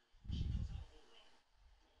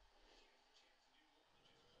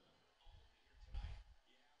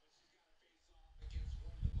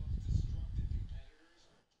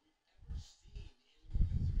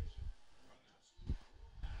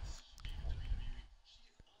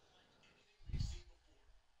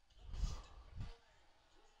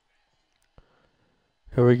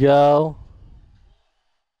 Here we go.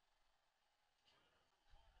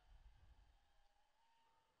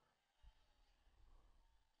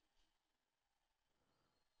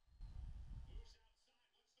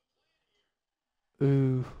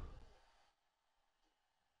 Ooh.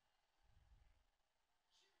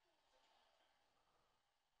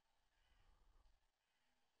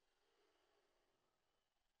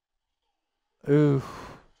 Ooh.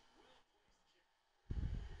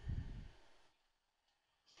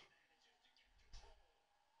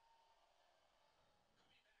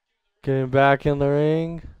 Getting back in the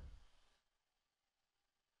ring.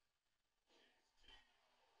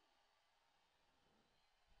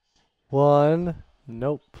 One.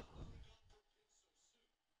 Nope.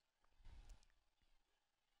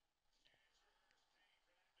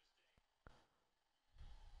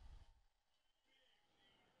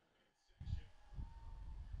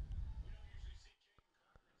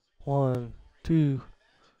 One, two,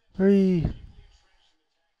 three.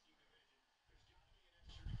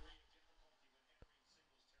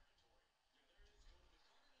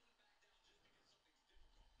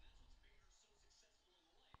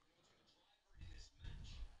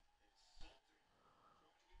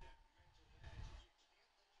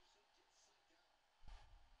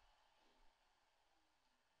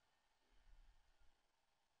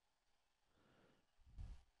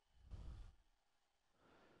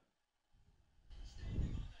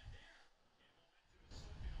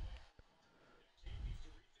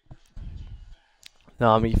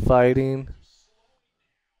 Nami fighting.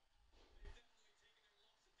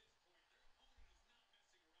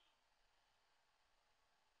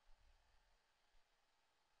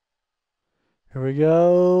 Here we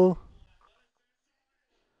go.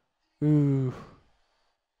 Ooh.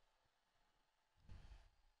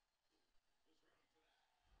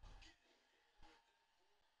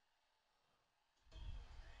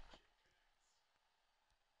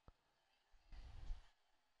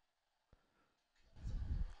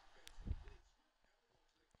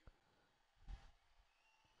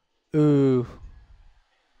 Ooh.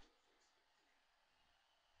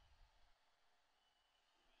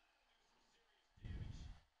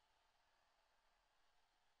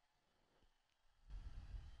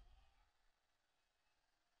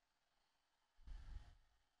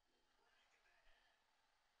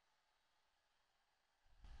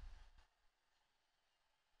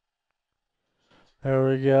 There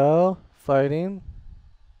we go. Fighting.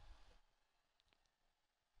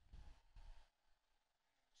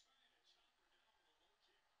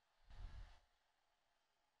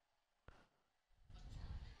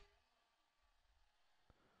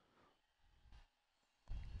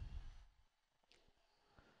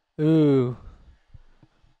 Ooh.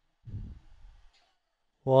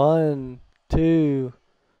 One, two,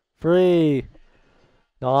 three.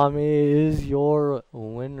 Nami is your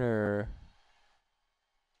winner.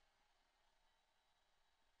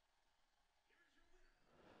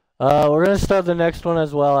 We're gonna start the next one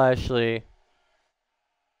as well, actually.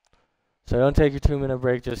 So don't take your 2-minute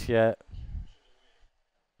break just yet.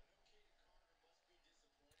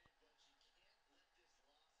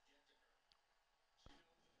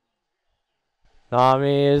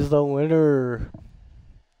 Nami is the winner.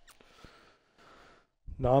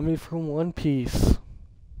 Nami from One Piece.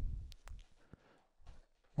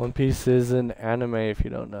 One Piece is an anime if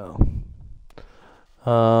you don't know.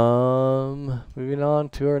 Moving on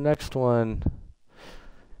to our next one.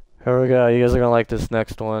 Here we go. You guys are gonna like this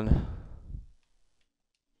next one.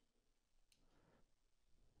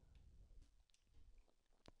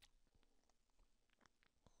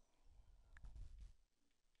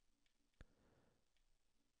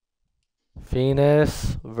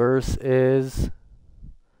 Venus versus.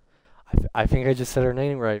 I think I just said her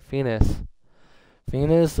name right. Venus.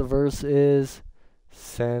 Venus versus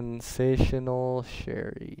Sensational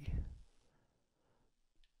Sherry.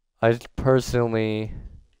 I personally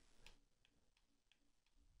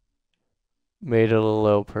made it a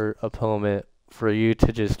low opponent for you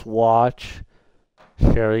to just watch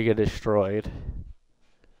Sherry get destroyed.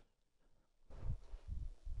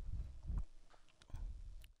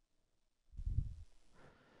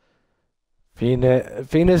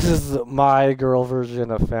 Venus is my girl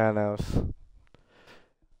version of Thanos.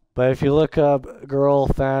 But if you look up girl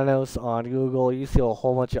Thanos on Google, you see a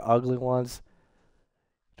whole bunch of ugly ones.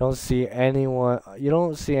 You don't see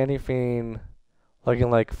anything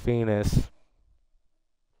looking like Venus.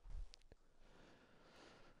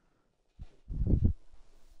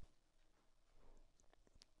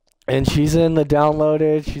 And she's in the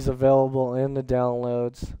downloaded. She's available in the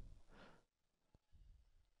downloads.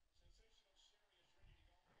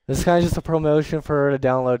 This is kind of just a promotion for her to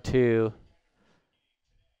download too.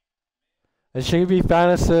 And she could be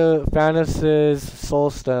Thanos' Soul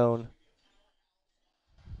Stone.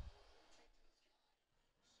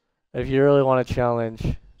 If you really want to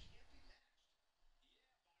challenge.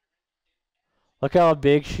 Look how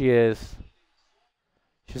big she is.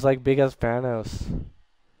 She's like big as Thanos.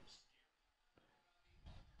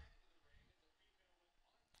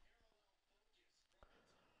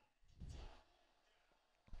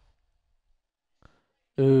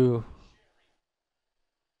 Ooh.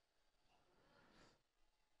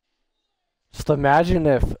 Just imagine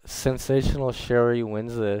if Sensational Sherry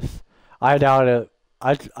wins this. I doubt it.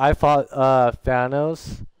 I fought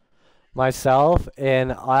Thanos myself,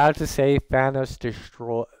 and I have to say Thanos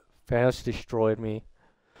destroyed me.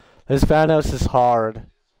 This Thanos is hard.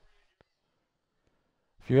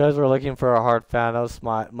 If you guys were looking for a hard Thanos,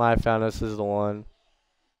 my Thanos is the one.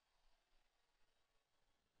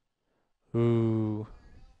 Ooh.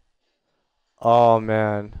 Oh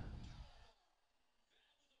man.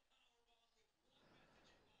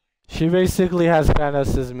 She basically has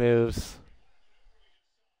Thanos' moves.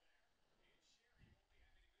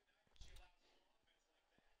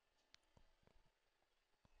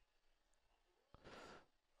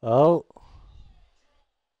 Oh.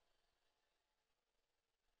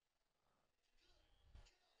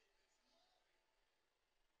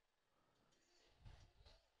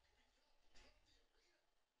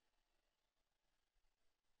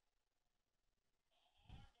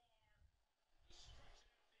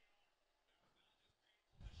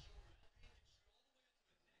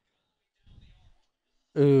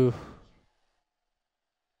 Ooh.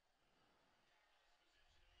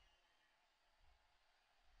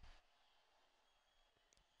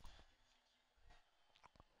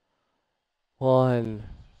 One.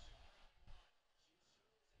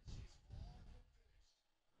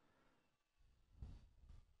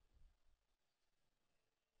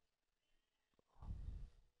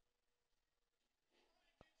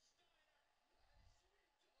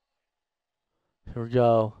 Here we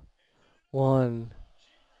go. One.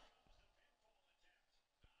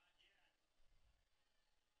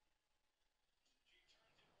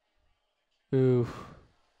 Ooh.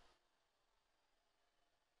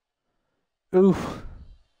 Ooh.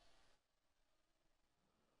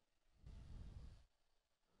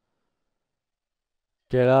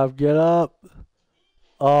 Get up, get up.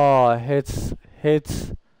 Oh, hits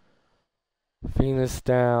Venus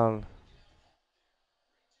down.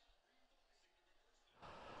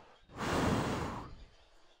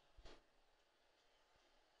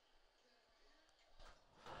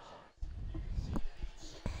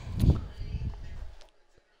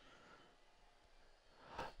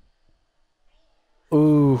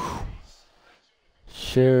 Ooh.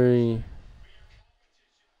 Sherry.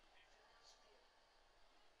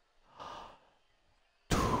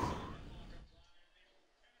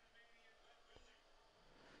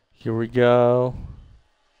 Here we go.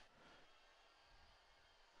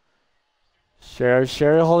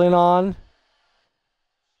 Sherry holding on.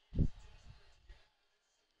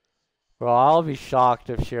 Well, I'll be shocked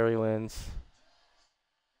if Sherry wins.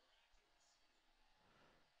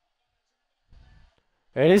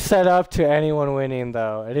 It is set up to anyone winning,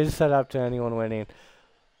 though. It is set up to anyone winning.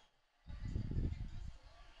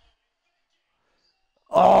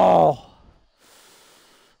 Oh!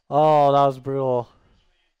 Oh, that was brutal.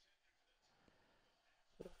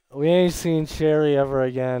 We ain't seen Sherry ever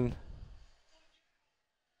again.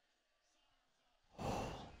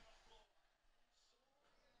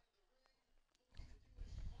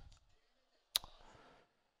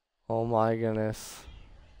 Oh my goodness.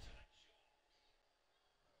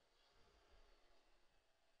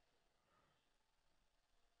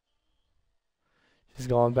 He's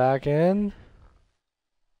going back in.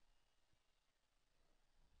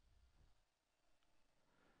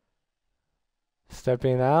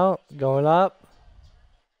 Stepping out, going up.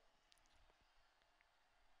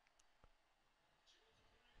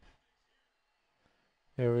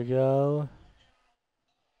 Here we go.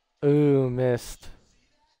 Ooh, missed.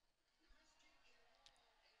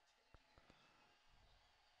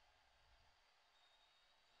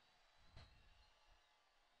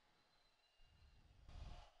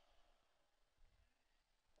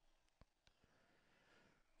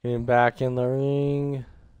 Getting back in the ring.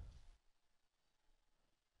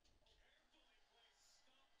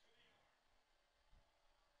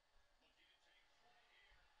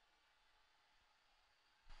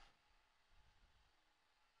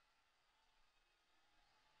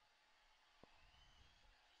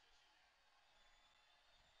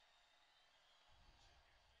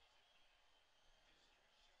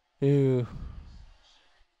 Ooh.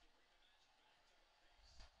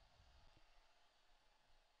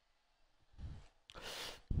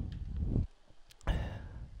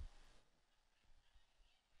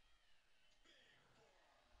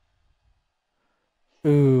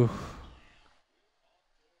 Ooh.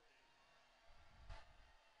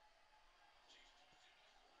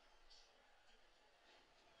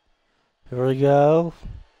 Here we go.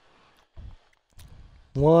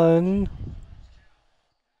 One.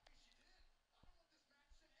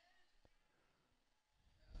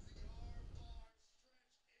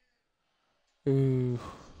 Ooh.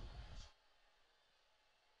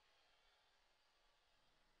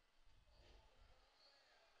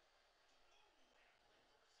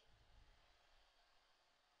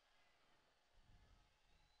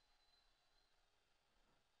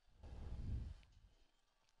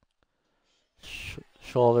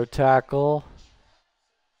 Shoulder tackle.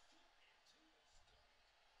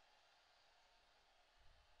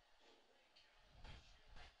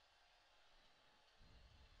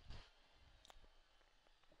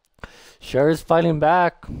 Sherry's fighting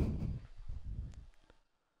back.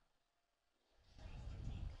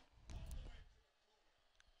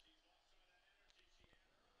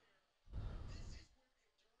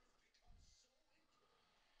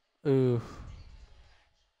 Ooh.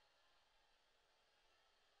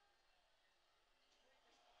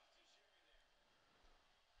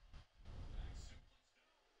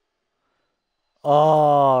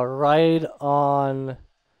 Oh, right on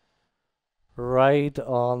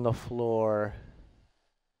the floor.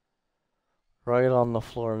 Right on the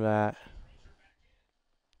floor mat.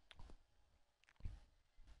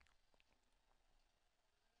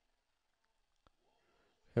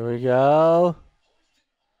 Here we go.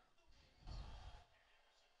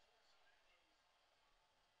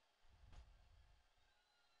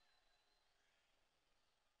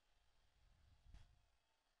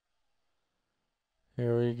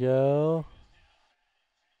 Here we go.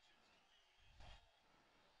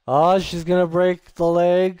 Oh, she's gonna break the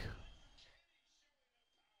leg.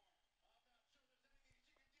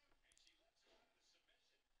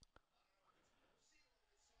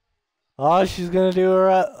 Oh, she's gonna do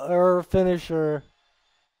her finisher.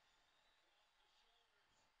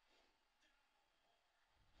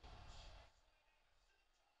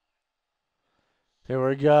 Here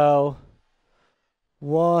we go.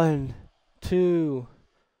 1, 2,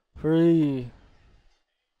 3.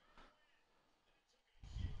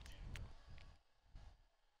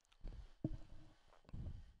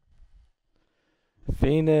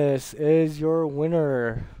 Venus is your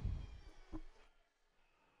winner.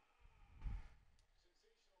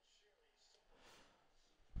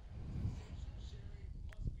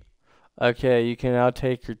 Okay, you can now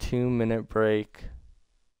take your 2-minute break.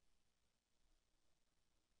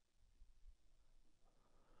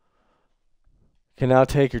 You can now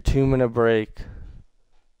take your 2-minute break.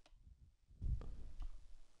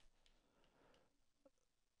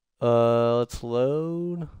 Let's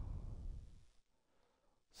load.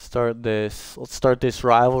 Start this. Let's start this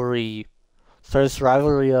rivalry. Start this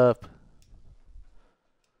rivalry up.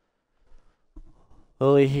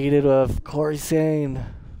 Lily heated with Corey Sane.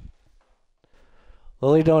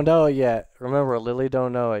 Lily don't know it yet. Remember, Lily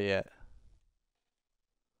don't know it yet.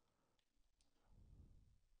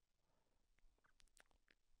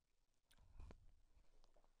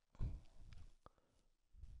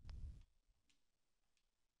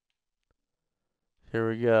 Here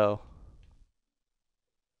we go.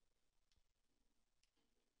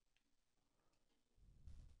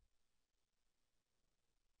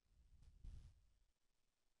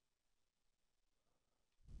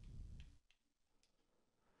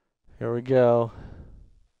 Here we go.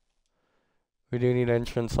 We do need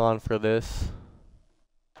entrance on for this.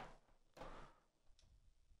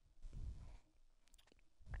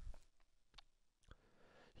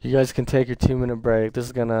 You guys can take your 2-minute break. This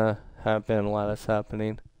is gonna happen while that's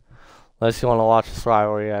happening. Unless you want to watch this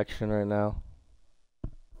rivalry action right now.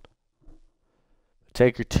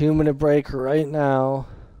 Take your 2-minute break right now.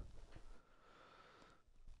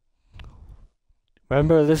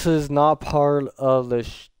 Remember, this is not part of the.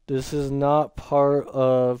 This is not part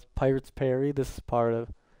of Pirates Parry. This is part of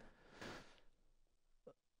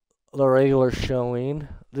the regular showing.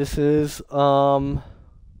 This is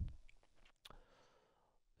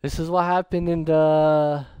This is what happened in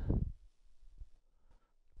the.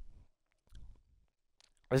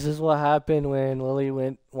 This is what happened when Lily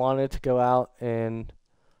wanted to go out and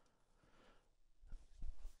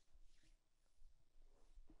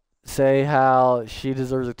say how she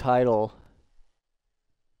deserves a title.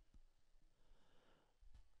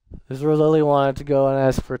 This is where Lily wanted to go and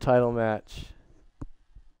ask for a title match.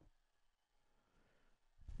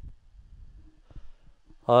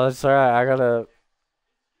 Oh, that's alright. I gotta.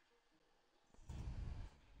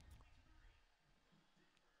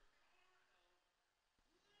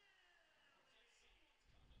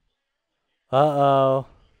 Uh-oh.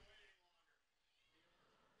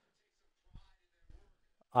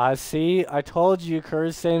 I see. I told you,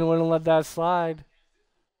 Kirsten wouldn't let that slide.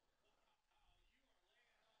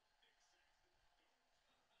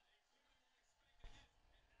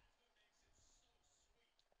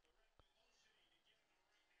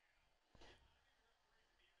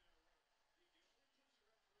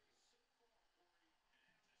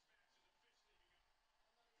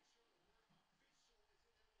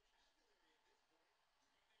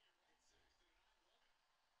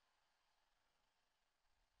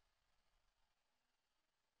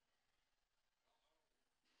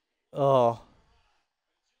 Oh.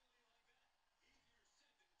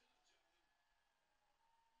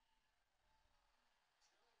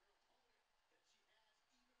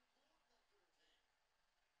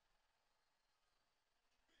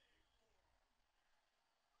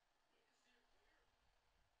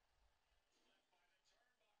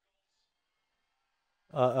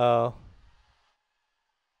 Uh-oh.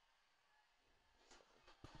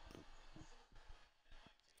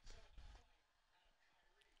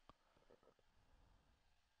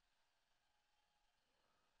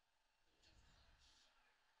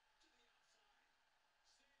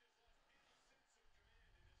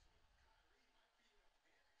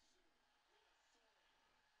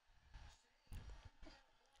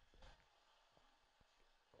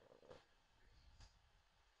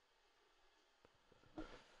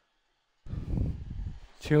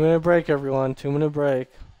 Two-minute break, everyone. 2-minute break.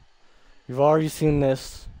 You've already seen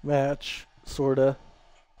this match, sorta.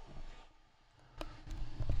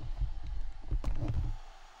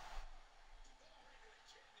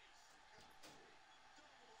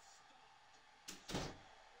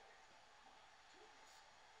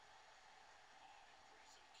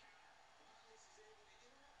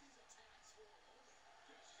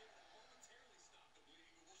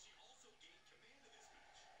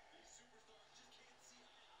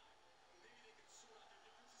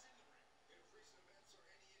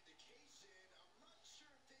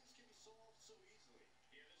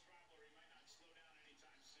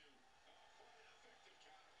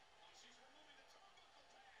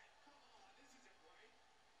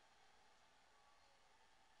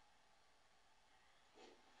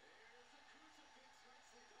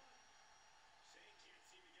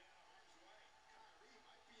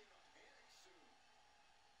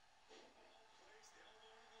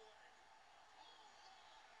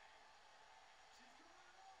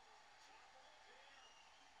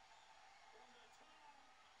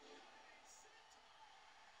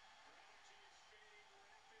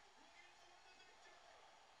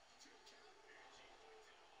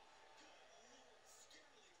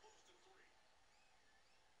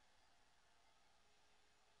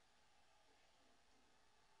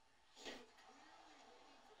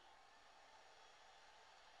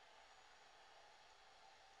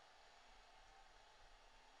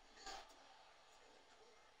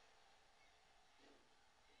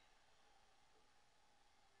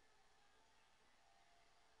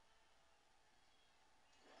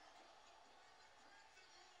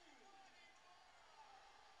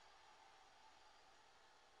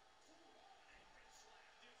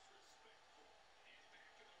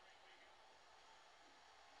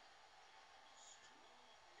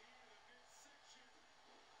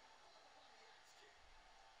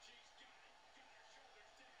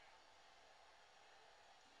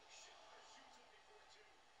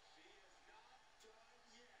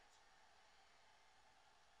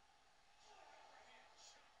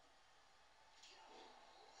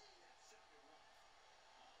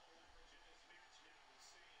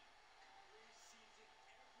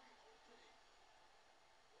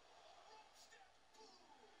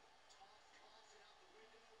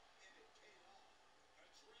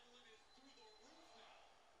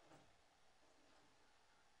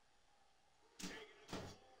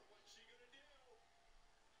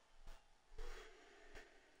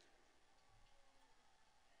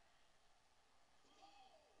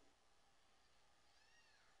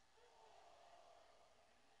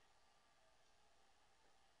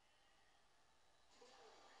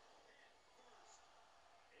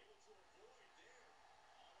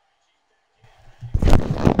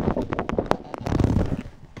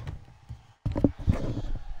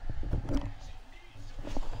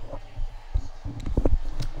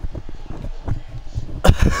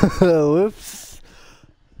 Whoops.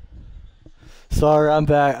 Sorry, I'm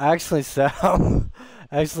back. I actually sat on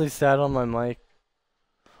my mic.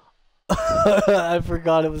 I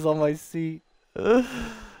forgot it was on my seat.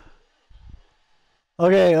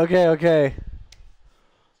 Okay.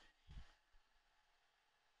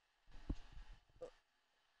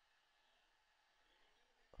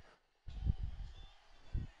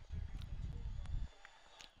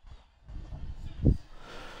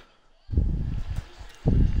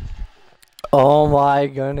 Oh my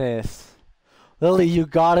goodness. Lily, you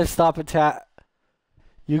gotta stop attack.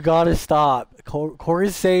 You gotta stop.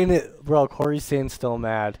 Corey's saying it. Bro, Corey's saying still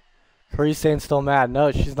mad. Corey's saying still mad.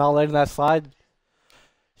 No, she's not letting that slide.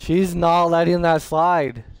 She's not letting that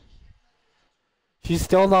slide. She's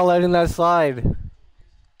still not letting that slide.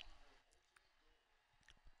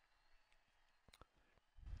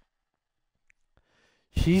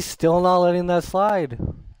 She's still not letting that slide.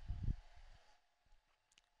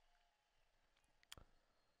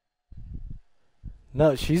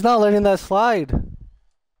 No, she's not letting that slide.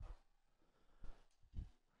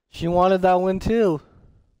 She wanted that win too.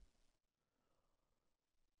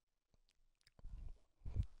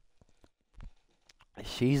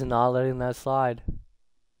 She's not letting that slide.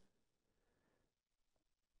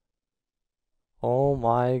 Oh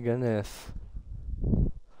my goodness.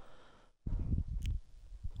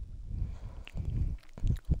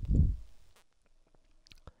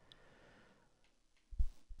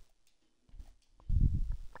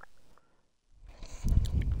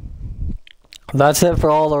 That's it for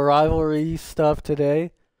all the rivalry stuff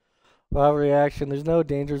today. Rivalry action. There's no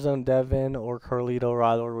Danger Zone Devin or Carlito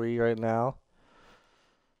rivalry right now.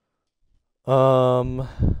 But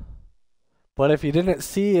if you didn't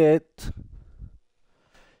see it,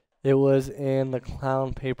 it was in the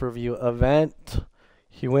Clown pay-per-view event.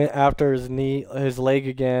 He went after his leg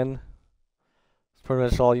again. That's pretty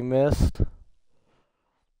much all you missed.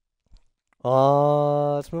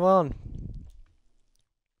 Let's move on.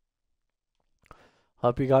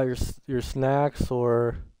 Hope you got your snacks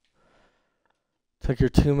or took your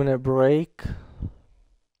 2-minute break.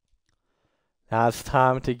 Now it's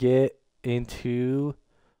time to get into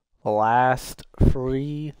the last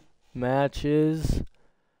 3 matches.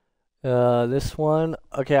 This one,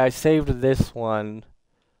 okay, I saved this one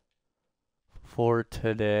for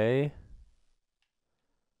today.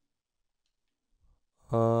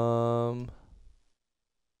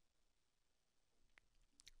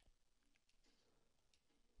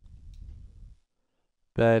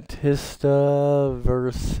 Batista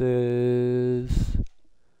versus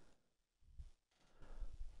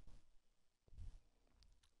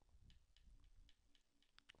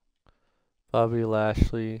Bobby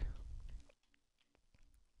Lashley.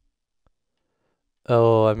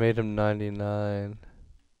 Oh, I made him 99.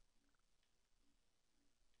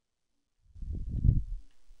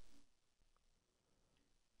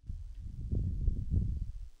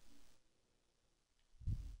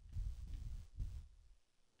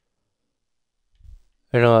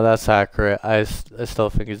 You know, that's accurate. I still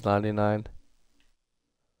think he's 99.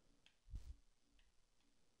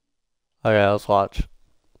 Okay, let's watch.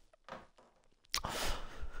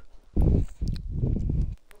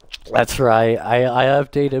 That's right. I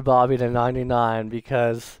updated Bobby to 99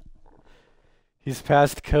 because he's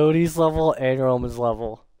past Cody's level and Roman's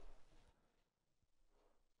level.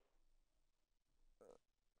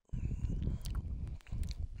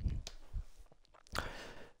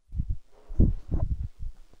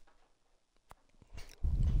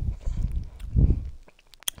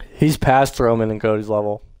 He's past Roman and Cody's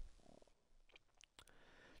level.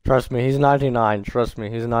 Trust me, he's 99. Trust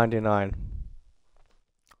me, he's 99.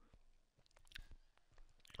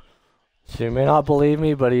 So you may not believe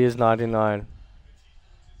me, but he is 99.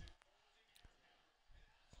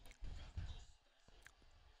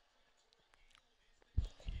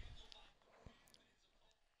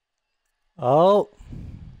 Oh.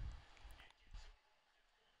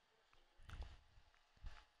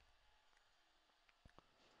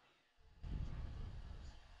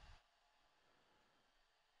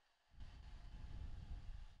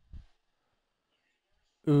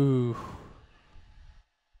 Ooh.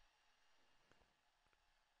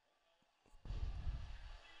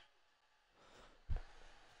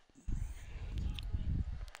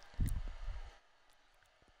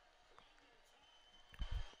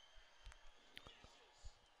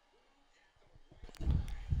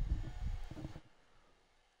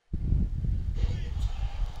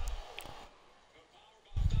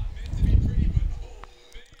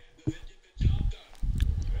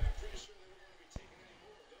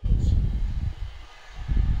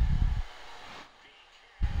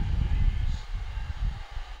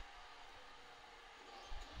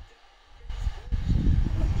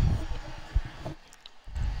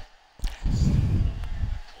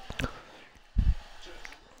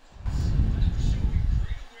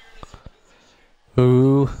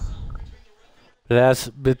 Ooh. That's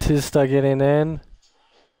Batista getting in.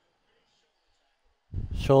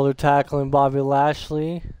 Shoulder tackling Bobby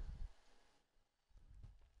Lashley.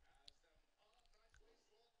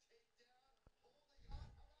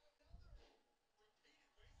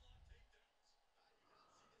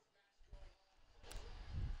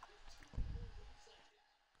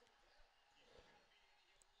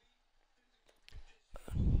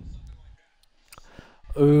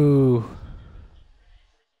 Ooh.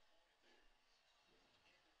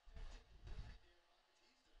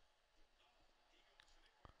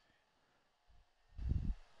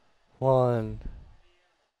 One.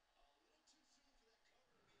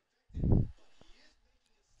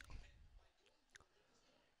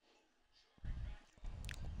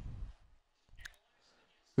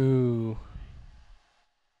 Ooh.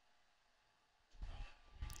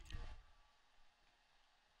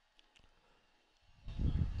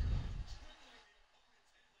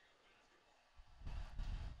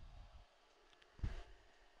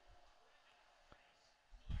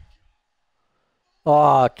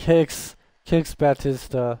 Ah, kicks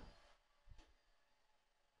Batista.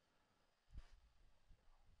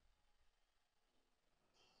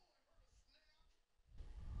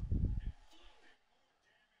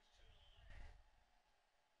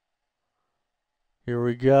 Here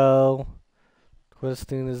we go.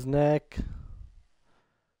 Twisting his neck.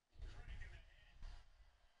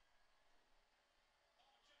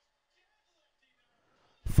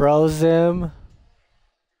 Froze him.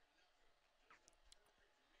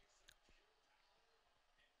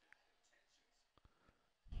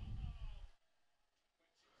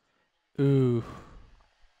 Ooh.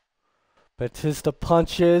 Batista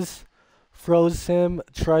punches. Froze him.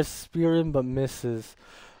 Tries to spear him, but misses.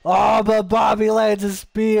 Oh, but Bobby lands a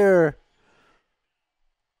spear.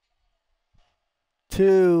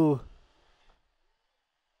 2.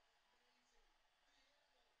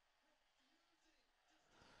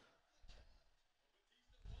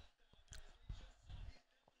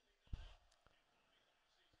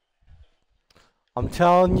 I'm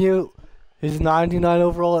telling you, his 99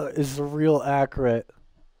 overall is real accurate.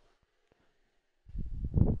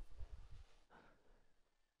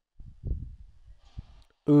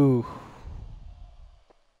 Ooh.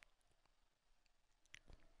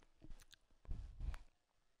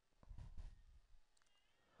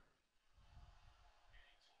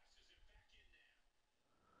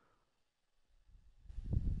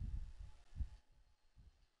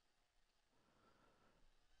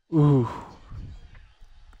 Ooh.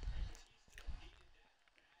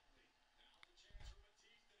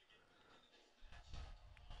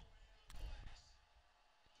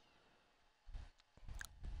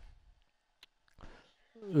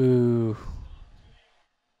 Ooh.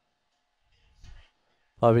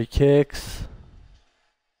 Bobby kicks.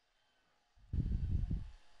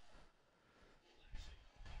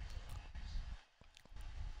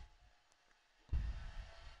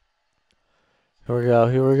 Here we go,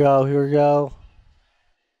 here we go, here we go.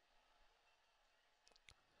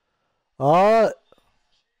 Oh,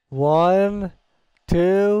 1,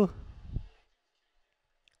 2.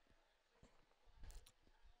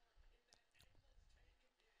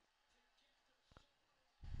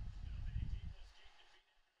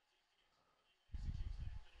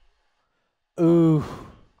 Ooh.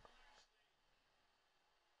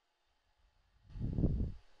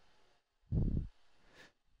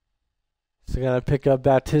 So gonna pick up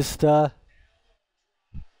Batista.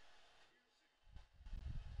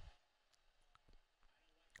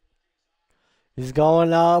 He's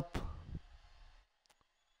going up.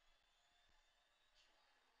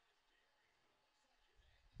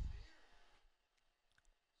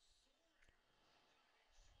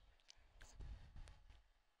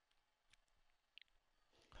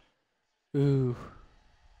 Ooh.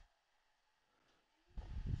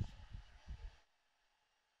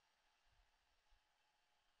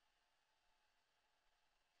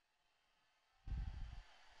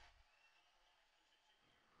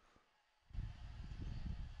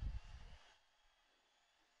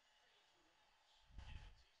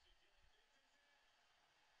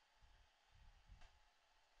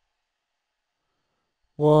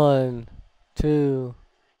 One, 2.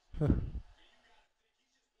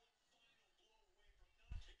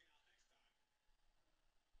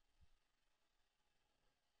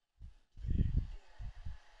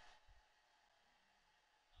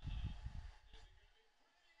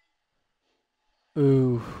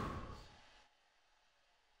 Ooh.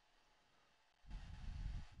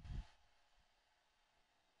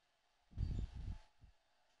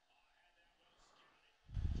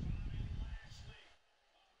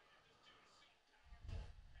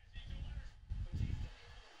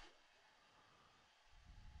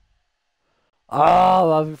 Ah,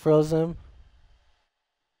 Bobby froze him.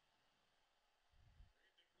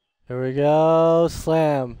 Here we go.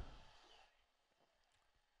 Slam.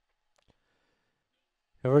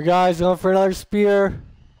 Here we go. He's going for another spear.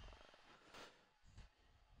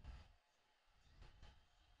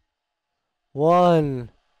 One,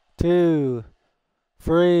 two,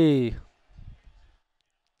 three.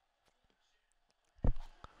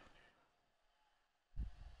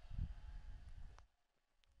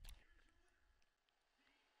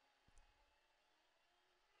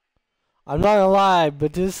 I'm not gonna lie,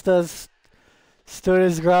 Batista stood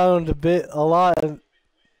his ground a lot,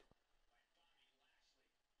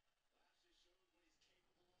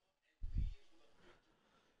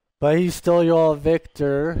 but he's still your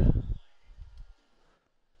victor.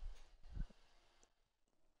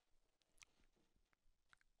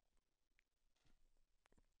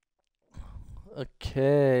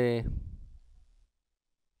 Okay.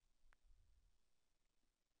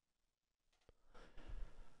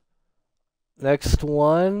 Next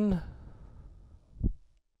one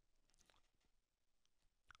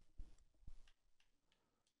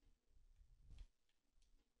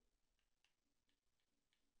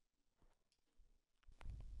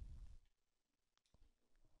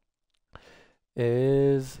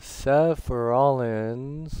is Seth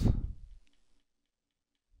Rollins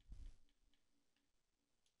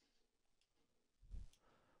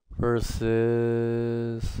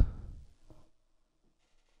versus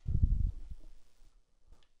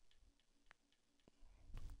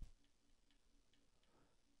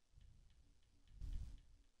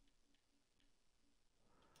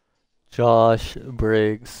Josh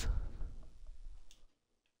Briggs.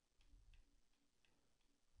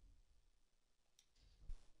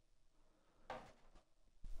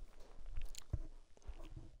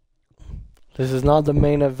 This is not the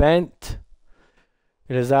main event.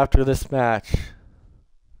 It is after this match.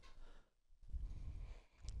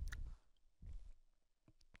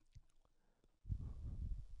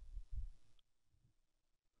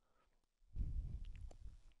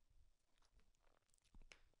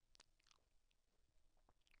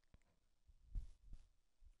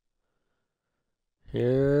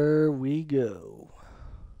 Here we go.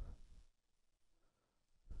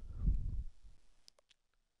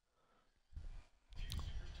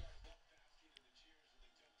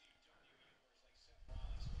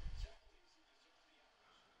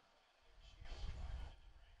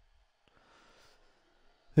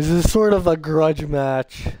 This is sort of a grudge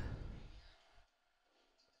match.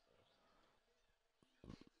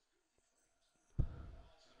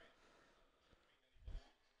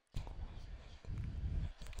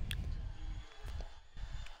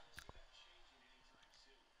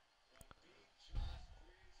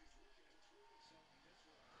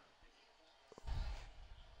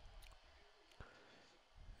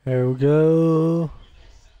 Here we go.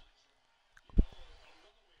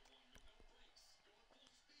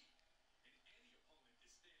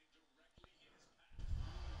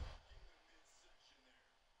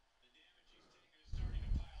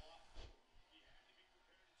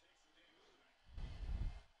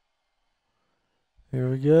 Here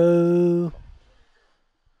we go.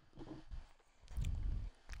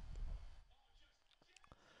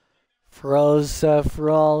 Froze Seth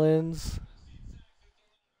Rollins.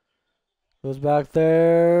 Goes back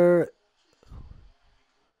there.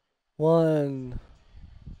 One.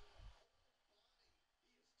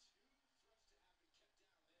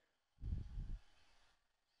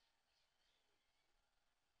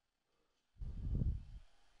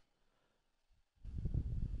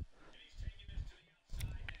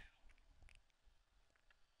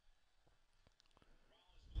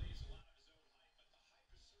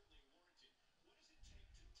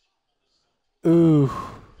 Ooh.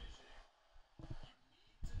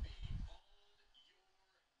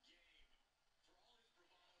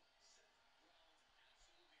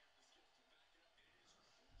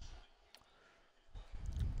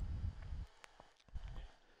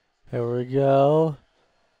 Here we go.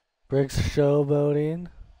 Briggs showboating.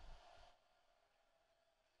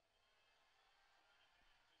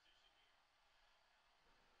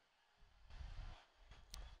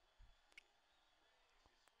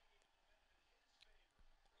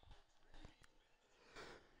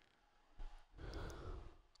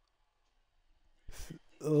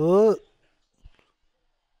 Oh.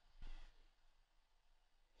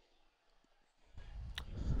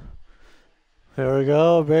 Here we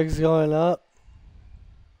go. Briggs going up.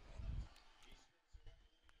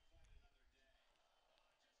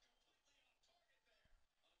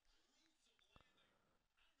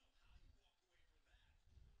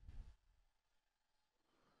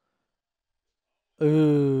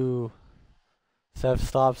 Ooh. Seth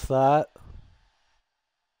stops that.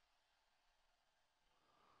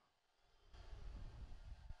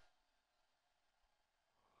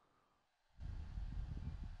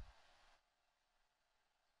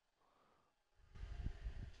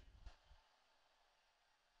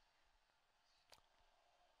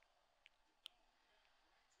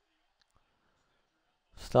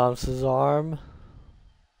 Stomps his arm.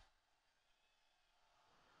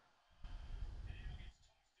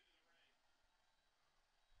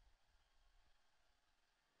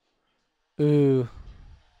 Ooh.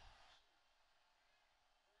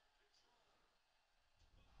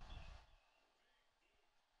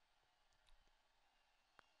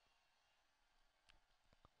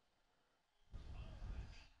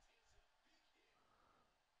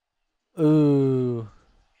 Ooh.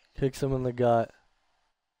 Kicks him in the gut.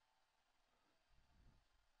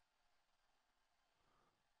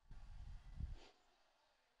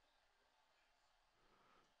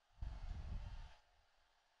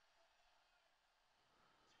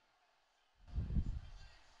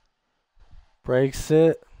 Breaks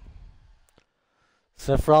it.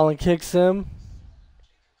 Seth Rollins kicks him.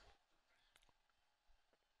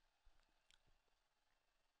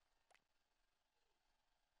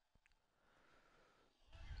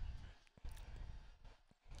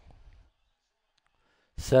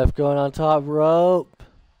 Seth going on top rope.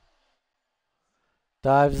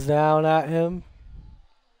 Dives down at him.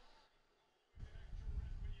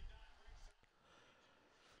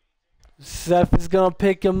 Seth is going to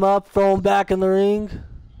pick him up, throw him back in the ring.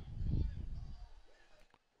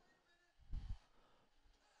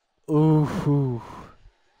 Ooh.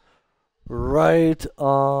 Right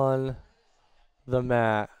on the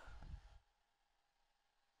mat.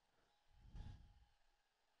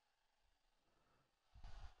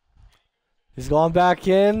 He's going back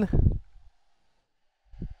in.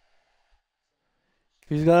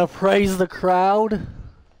 He's going to praise the crowd.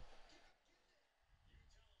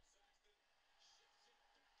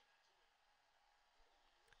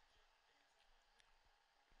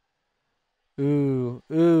 Ooh,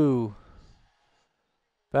 ooh.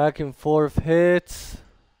 Back and forth hits.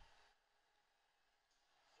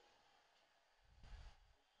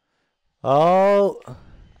 Oh.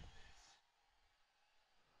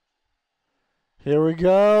 Here we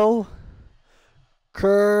go.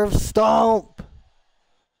 Curve stomp.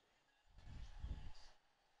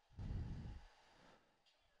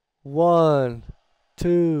 One,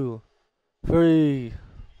 two, three.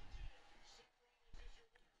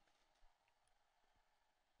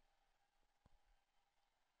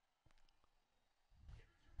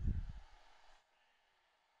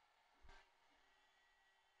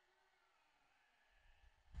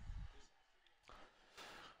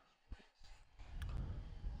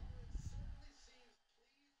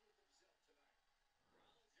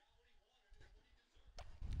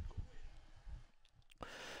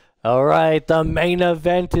 All right, the main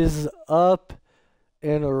event is up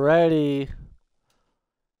and ready.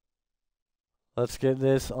 Let's get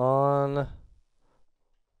this on.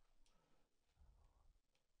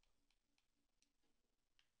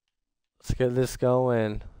 Let's get this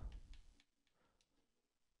going.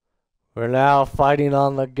 We're now fighting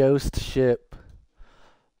on the ghost ship.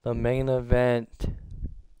 The main event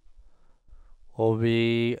will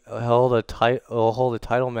be hold a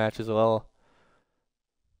title match as well.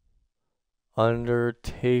 Underhook.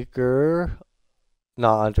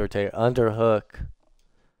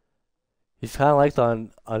 He's kind of like the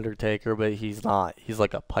Undertaker, but he's not. He's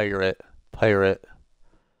like a pirate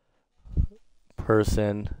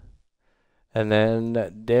person. And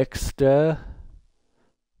then Dexter.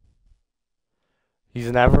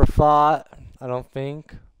 He's never fought, I don't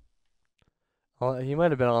think. Well, he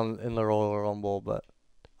might have been in the Royal Rumble, but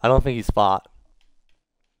I don't think he's fought.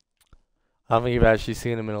 I don't think you've actually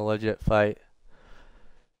seen him in a legit fight.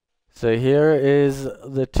 So here is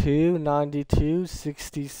the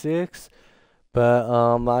 292-66. But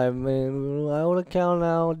I would count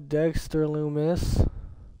out Dexter Lumis.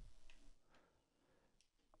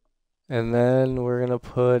 And then we're gonna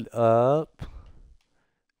put up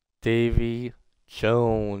Davy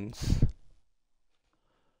Jones.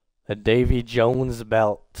 The Davy Jones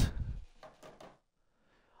belt.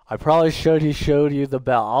 I probably showed you the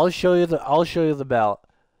belt. I'll show you the belt.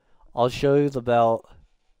 I'll show you the belt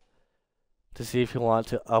to see if you want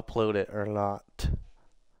to upload it or not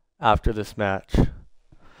after this match.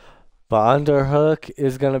 But Underhook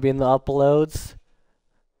is going to be in the uploads.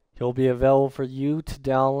 He'll be available for you to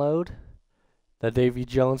download. The Davy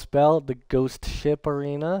Jones belt, the Ghost Ship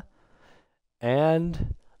Arena,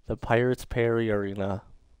 and the Pirates Parry Arena.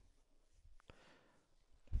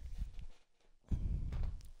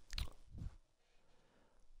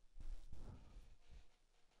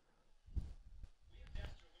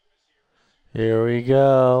 Here we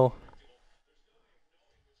go.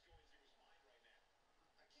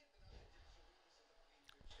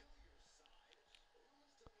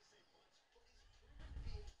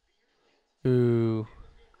 Ooh.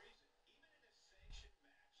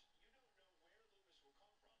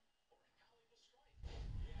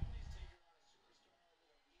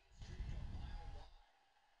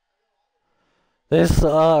 This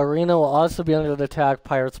arena will also be under the attack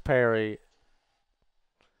Pirates Parry.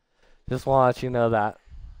 Just want to let you know that.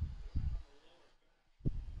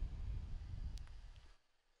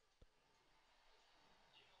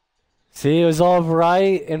 See, it was all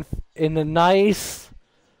right in the nice,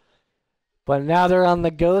 but now they're on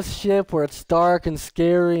the ghost ship where it's dark and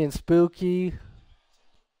scary and spooky.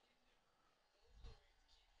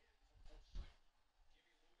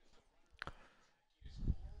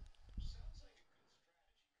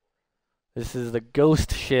 This is the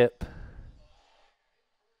ghost ship.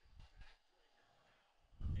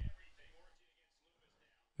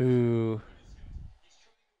 Ooh.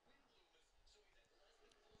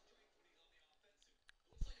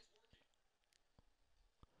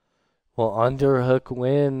 Will Underhook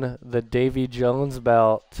win the Davy Jones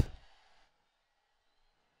belt?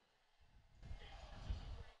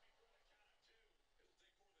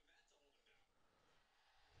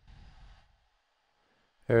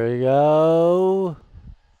 Here we go.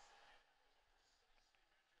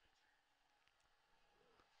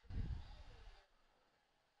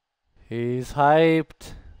 He's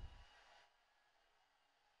hyped.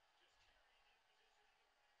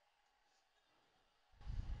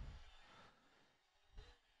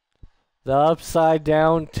 The upside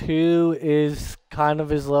down 2 is kind of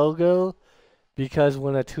his logo because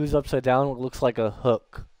when a 2's upside down, it looks like a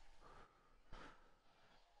hook.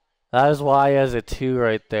 That is why he has a 2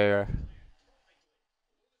 right there.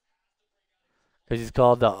 Because he's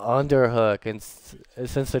called the Underhook, and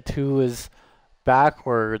since the 2 is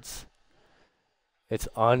backwards, it's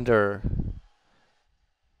under.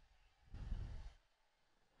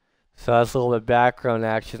 So that's a little bit background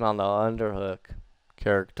action on the Underhook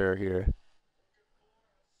character here.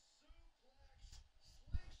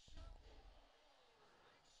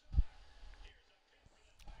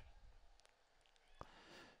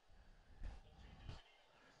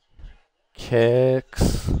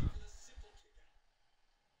 Kicks.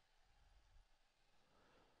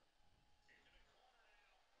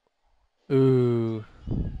 Ooh.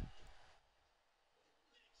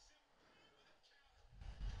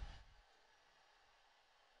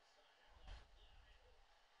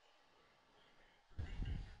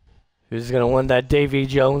 Who's gonna win that Davy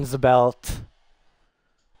Jones belt?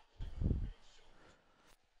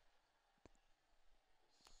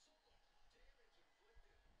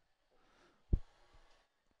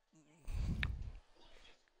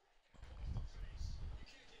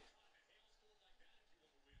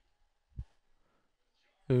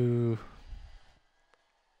 Ooh.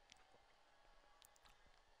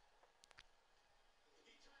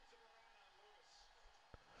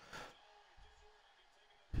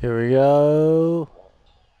 Here we go.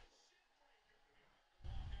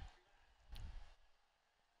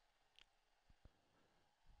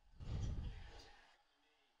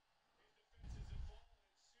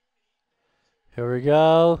 Here we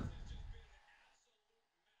go.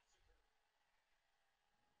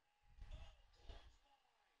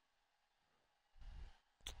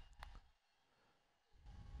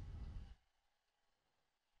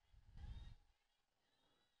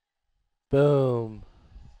 Boom.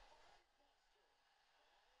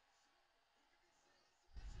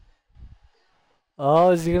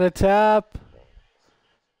 Oh, is he gonna tap?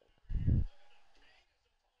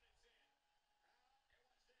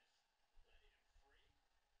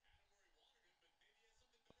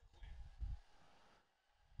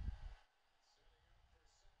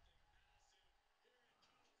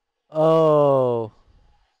 Oh.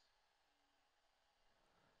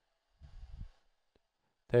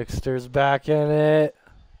 Dexter's back in it.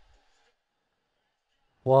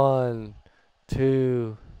 1,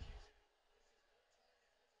 2.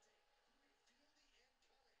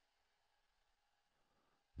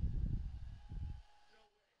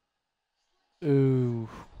 Ooh.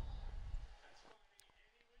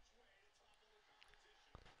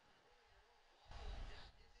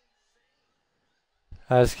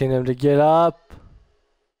 Asking him to get up.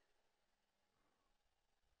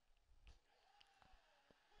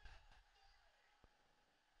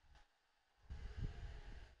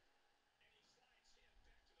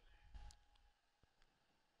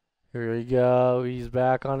 Here we go. He's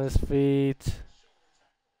back on his feet.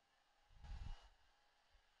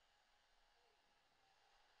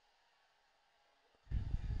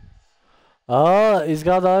 Oh, he's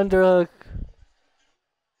got the underhook.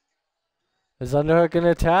 Is underhook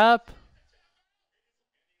gonna tap?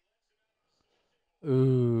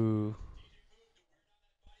 Ooh.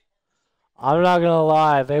 I'm not gonna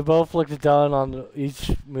lie, they both looked done on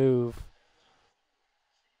each move.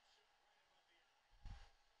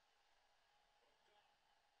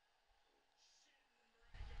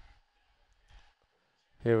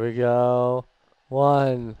 Here we go.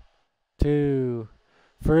 1, 2,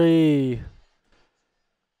 3.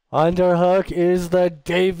 Underhook is the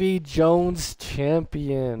Davy Jones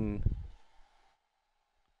champion.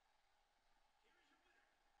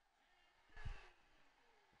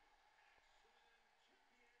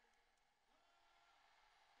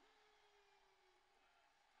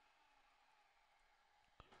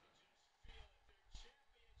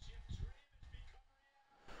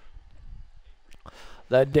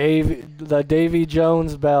 The Davy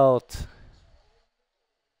Jones belt.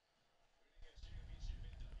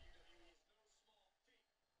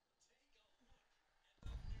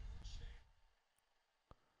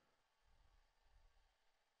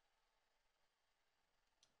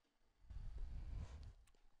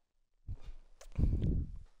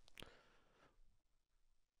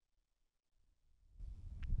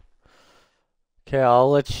 Okay,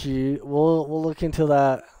 I'll let you. We'll look into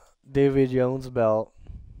that Davy Jones belt.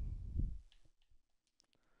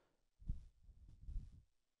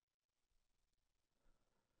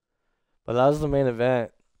 But that was the main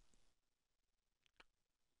event.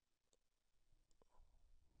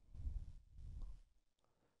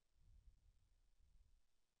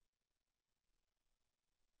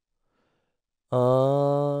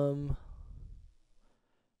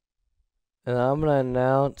 And I'm gonna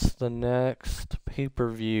announce the next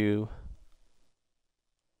pay-per-view.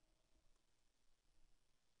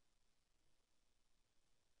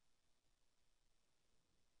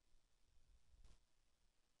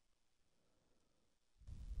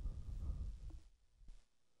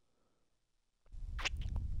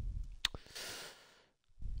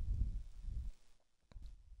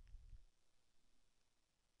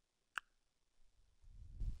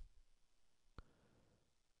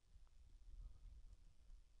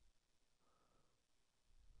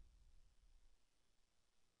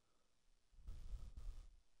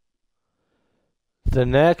 The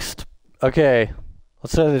next, okay,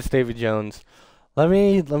 let's say this Davy Jones. Let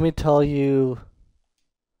me tell you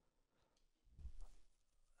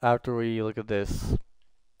after we look at this.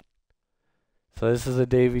 So this is a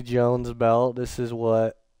Davy Jones belt. This is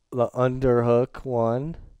what the underhook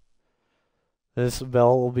won. This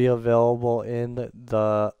belt will be available in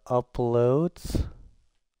the uploads.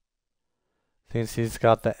 Since he's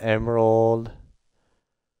got the emerald,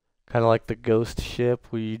 kind of like the ghost ship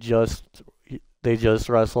they just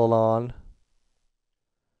wrestled on.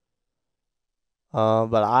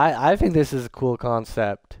 But I think this is a cool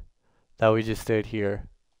concept that we just did here.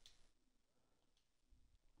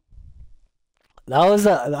 That was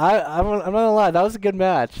I'm not gonna lie, that was a good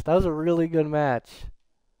match. That was a really good match.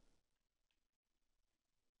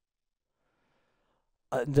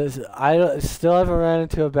 I still haven't ran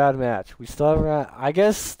into a bad match. We still haven't ran. I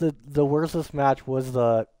guess the worstest match was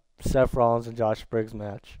the Seth Rollins and Josh Briggs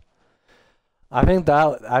match. I think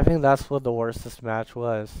that's what the worstest match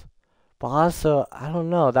was. But also, I don't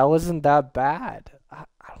know. That wasn't that bad. I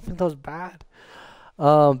don't think that was bad.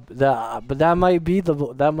 But that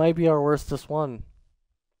might be our worstest one.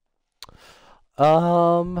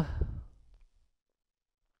 Oh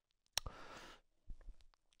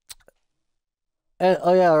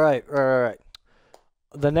yeah, right.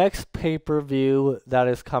 The next pay-per-view that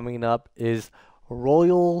is coming up is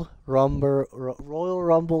Royal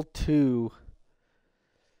Rumble 2.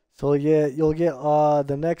 So yeah, you'll get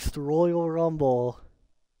the next Royal Rumble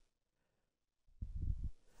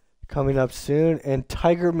coming up soon, and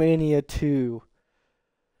Tiger Mania 2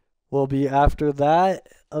 will be after that,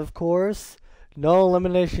 of course. No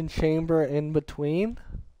Elimination Chamber in between.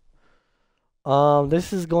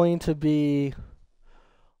 This is going to be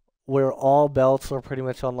where all belts are pretty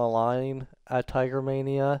much on the line at Tiger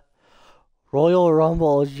Mania. Royal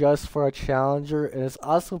Rumble is just for a challenger, and it's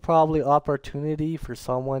also probably opportunity for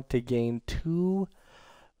someone to gain 2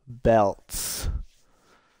 belts.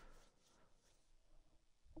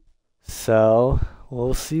 So,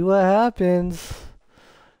 we'll see what happens.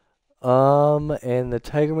 And the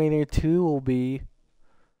Tiger Mania 2 will be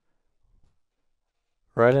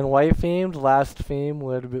red and white themed. Last theme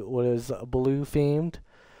was blue themed.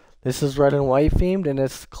 This is red and white themed, and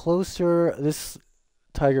it's closer. This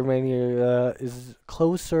Tiger Mania is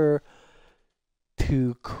closer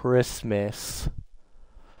to Christmas,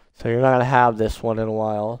 so you're not gonna have this one in a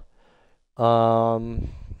while. So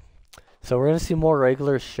we're gonna see more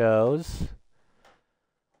regular shows.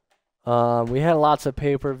 We had lots of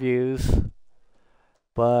pay-per-views,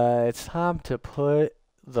 but it's time to put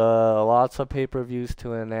the lots of pay-per-views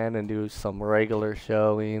to an end and do some regular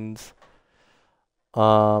showings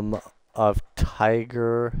of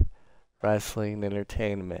Tiger Wrestling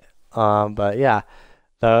Entertainment. But yeah,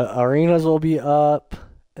 the arenas will be up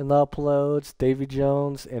in the uploads. Davy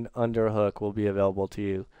Jones and Underhook will be available to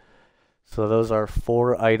you. So those are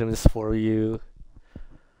 4 items for you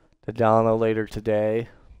to download later today.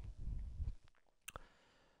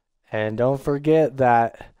 And don't forget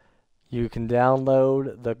that you can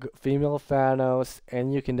download the female Thanos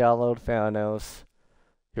and you can download Thanos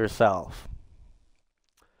yourself.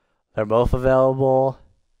 They're both available.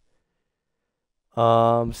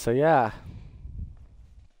 So yeah.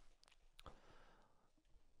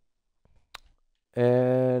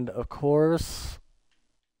 And of course,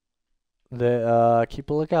 keep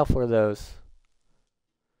a lookout for those.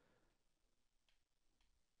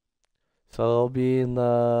 So they'll be in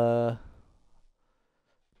they'll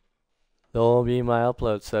be my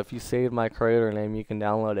upload. So if you save my creator name, you can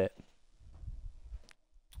download it.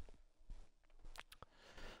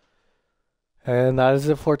 And that is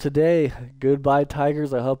it for today. Goodbye,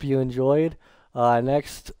 Tigers. I hope you enjoyed.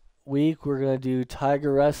 Next week, we're going to do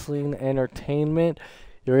Tiger Wrestling Entertainment.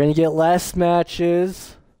 You're going to get less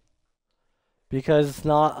matches because it's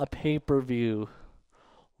not a pay-per-view.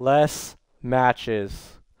 Less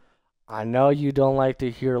matches. I know you don't like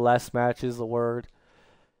to hear less matches, the word,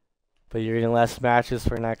 but you're getting less matches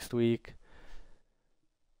for next week.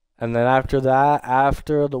 And then after that,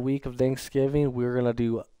 after the week of Thanksgiving, we're going to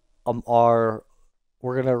do we're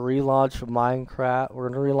gonna relaunch Minecraft. We're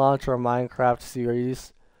gonna relaunch our Minecraft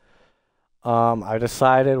series. I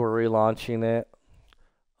decided we're relaunching it.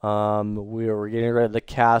 We're getting rid of the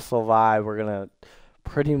castle vibe. We're gonna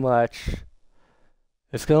pretty much.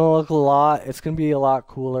 It's gonna look a lot. It's gonna be a lot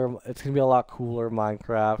cooler. It's gonna be a lot cooler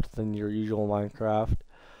Minecraft than your usual Minecraft.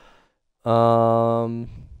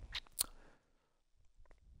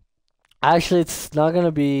 Actually, it's not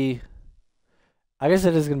gonna be. I guess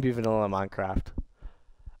it is going to be vanilla Minecraft.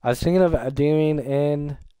 I was thinking of doing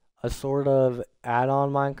in a sort of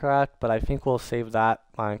add-on Minecraft, but I think we'll save that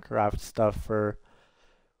Minecraft stuff for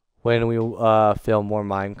when we film more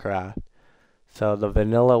Minecraft. So the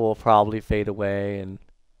vanilla will probably fade away and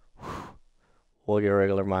we'll get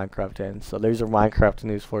regular Minecraft in. So there's our Minecraft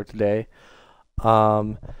news for today.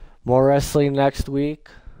 More wrestling next week.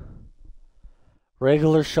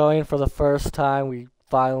 Regular showing for the first time. We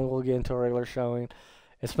finally will get into a regular showing.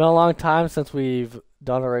 It's been a long time since we've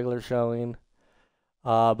done a regular showing,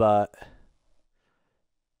 but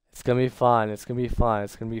it's gonna be fun. It's gonna be fun.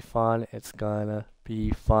 It's gonna be fun. It's gonna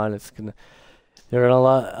be fun. It's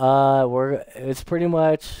pretty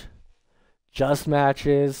much just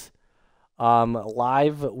matches.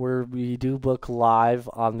 Live, we do book live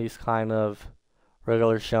on these kind of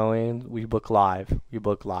regular showings. We book live.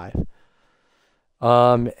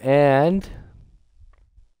 And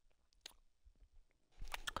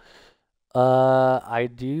I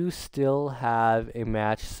do still have a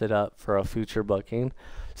match set up for a future booking.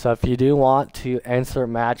 So if you do want to insert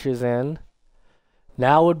matches in,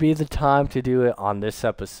 now would be the time to do it on this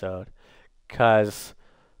episode. Because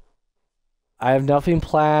I have nothing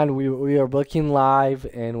planned. We are booking live,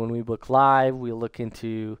 and when we book live, we look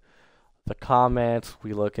into the comments.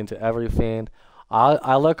 We look into everything.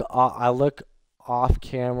 I look off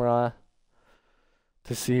camera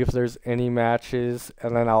to see if there's any matches,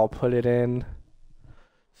 and then I'll put it in.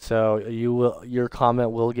 So your comment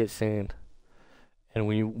will get seen, and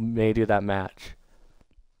we may do that match.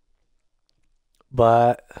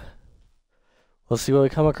 But we'll see what we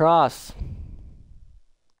come across.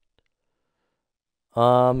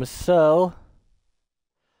 So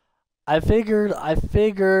I think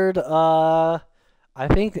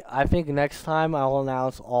next time I will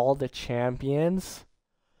announce all the champions,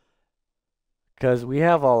 because we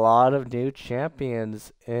have a lot of new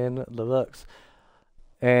champions in the books.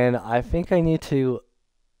 And I think I need to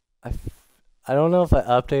I don't know if I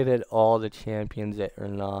updated all the champions yet or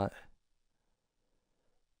not.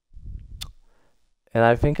 And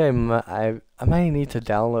I think I might need to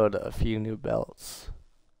download a few new belts.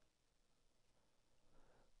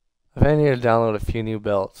 I need to download a few new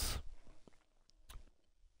belts.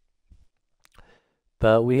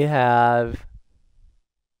 But we have...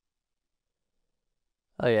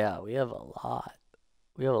 Oh yeah, we have a lot.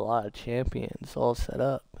 We have a lot of champions all set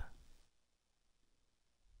up.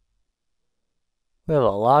 We have a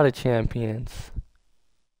lot of champions.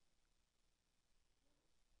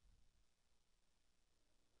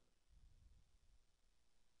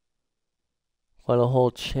 Got a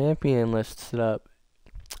whole champion list set up.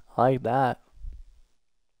 I like that.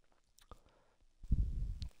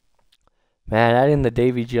 Man, adding the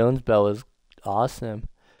Davy Jones belt was awesome.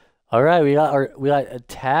 All right, we got a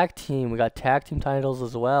tag team. We got tag team titles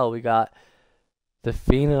as well. We got the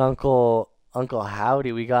Fiend and Uncle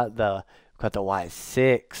Howdy. We got the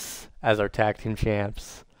Y6 as our tag team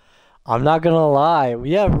champs. I'm not gonna lie,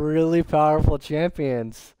 we have really powerful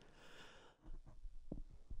champions.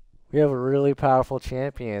 We have really powerful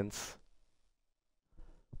champions.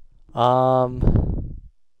 I'll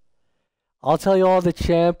tell you all the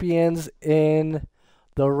champions in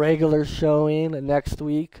the regular showing next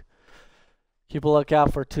week. Keep a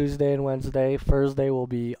lookout for Tuesday and Wednesday. Thursday will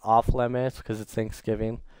be off limits because it's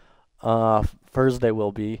Thanksgiving. Thursday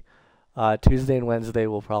will be. Tuesday and Wednesday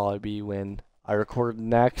will probably be when I record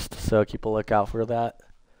next, so keep a lookout for that.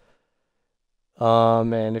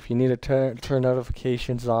 And if you need to turn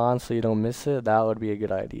notifications on so you don't miss it, that would be a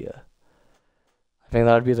good idea. I think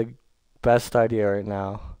that would be the best idea right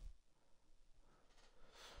now.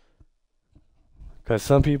 Because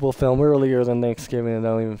some people film earlier than Thanksgiving and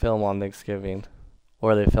don't even film on Thanksgiving.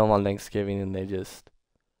 Or they film on Thanksgiving and they just...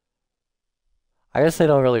 I guess they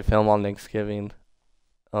don't really film on Thanksgiving.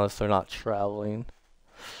 Unless they're not traveling.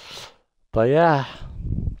 But yeah.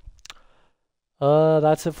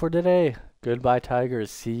 That's it for today. Goodbye, Tigers.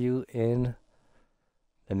 See you in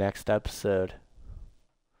the next episode.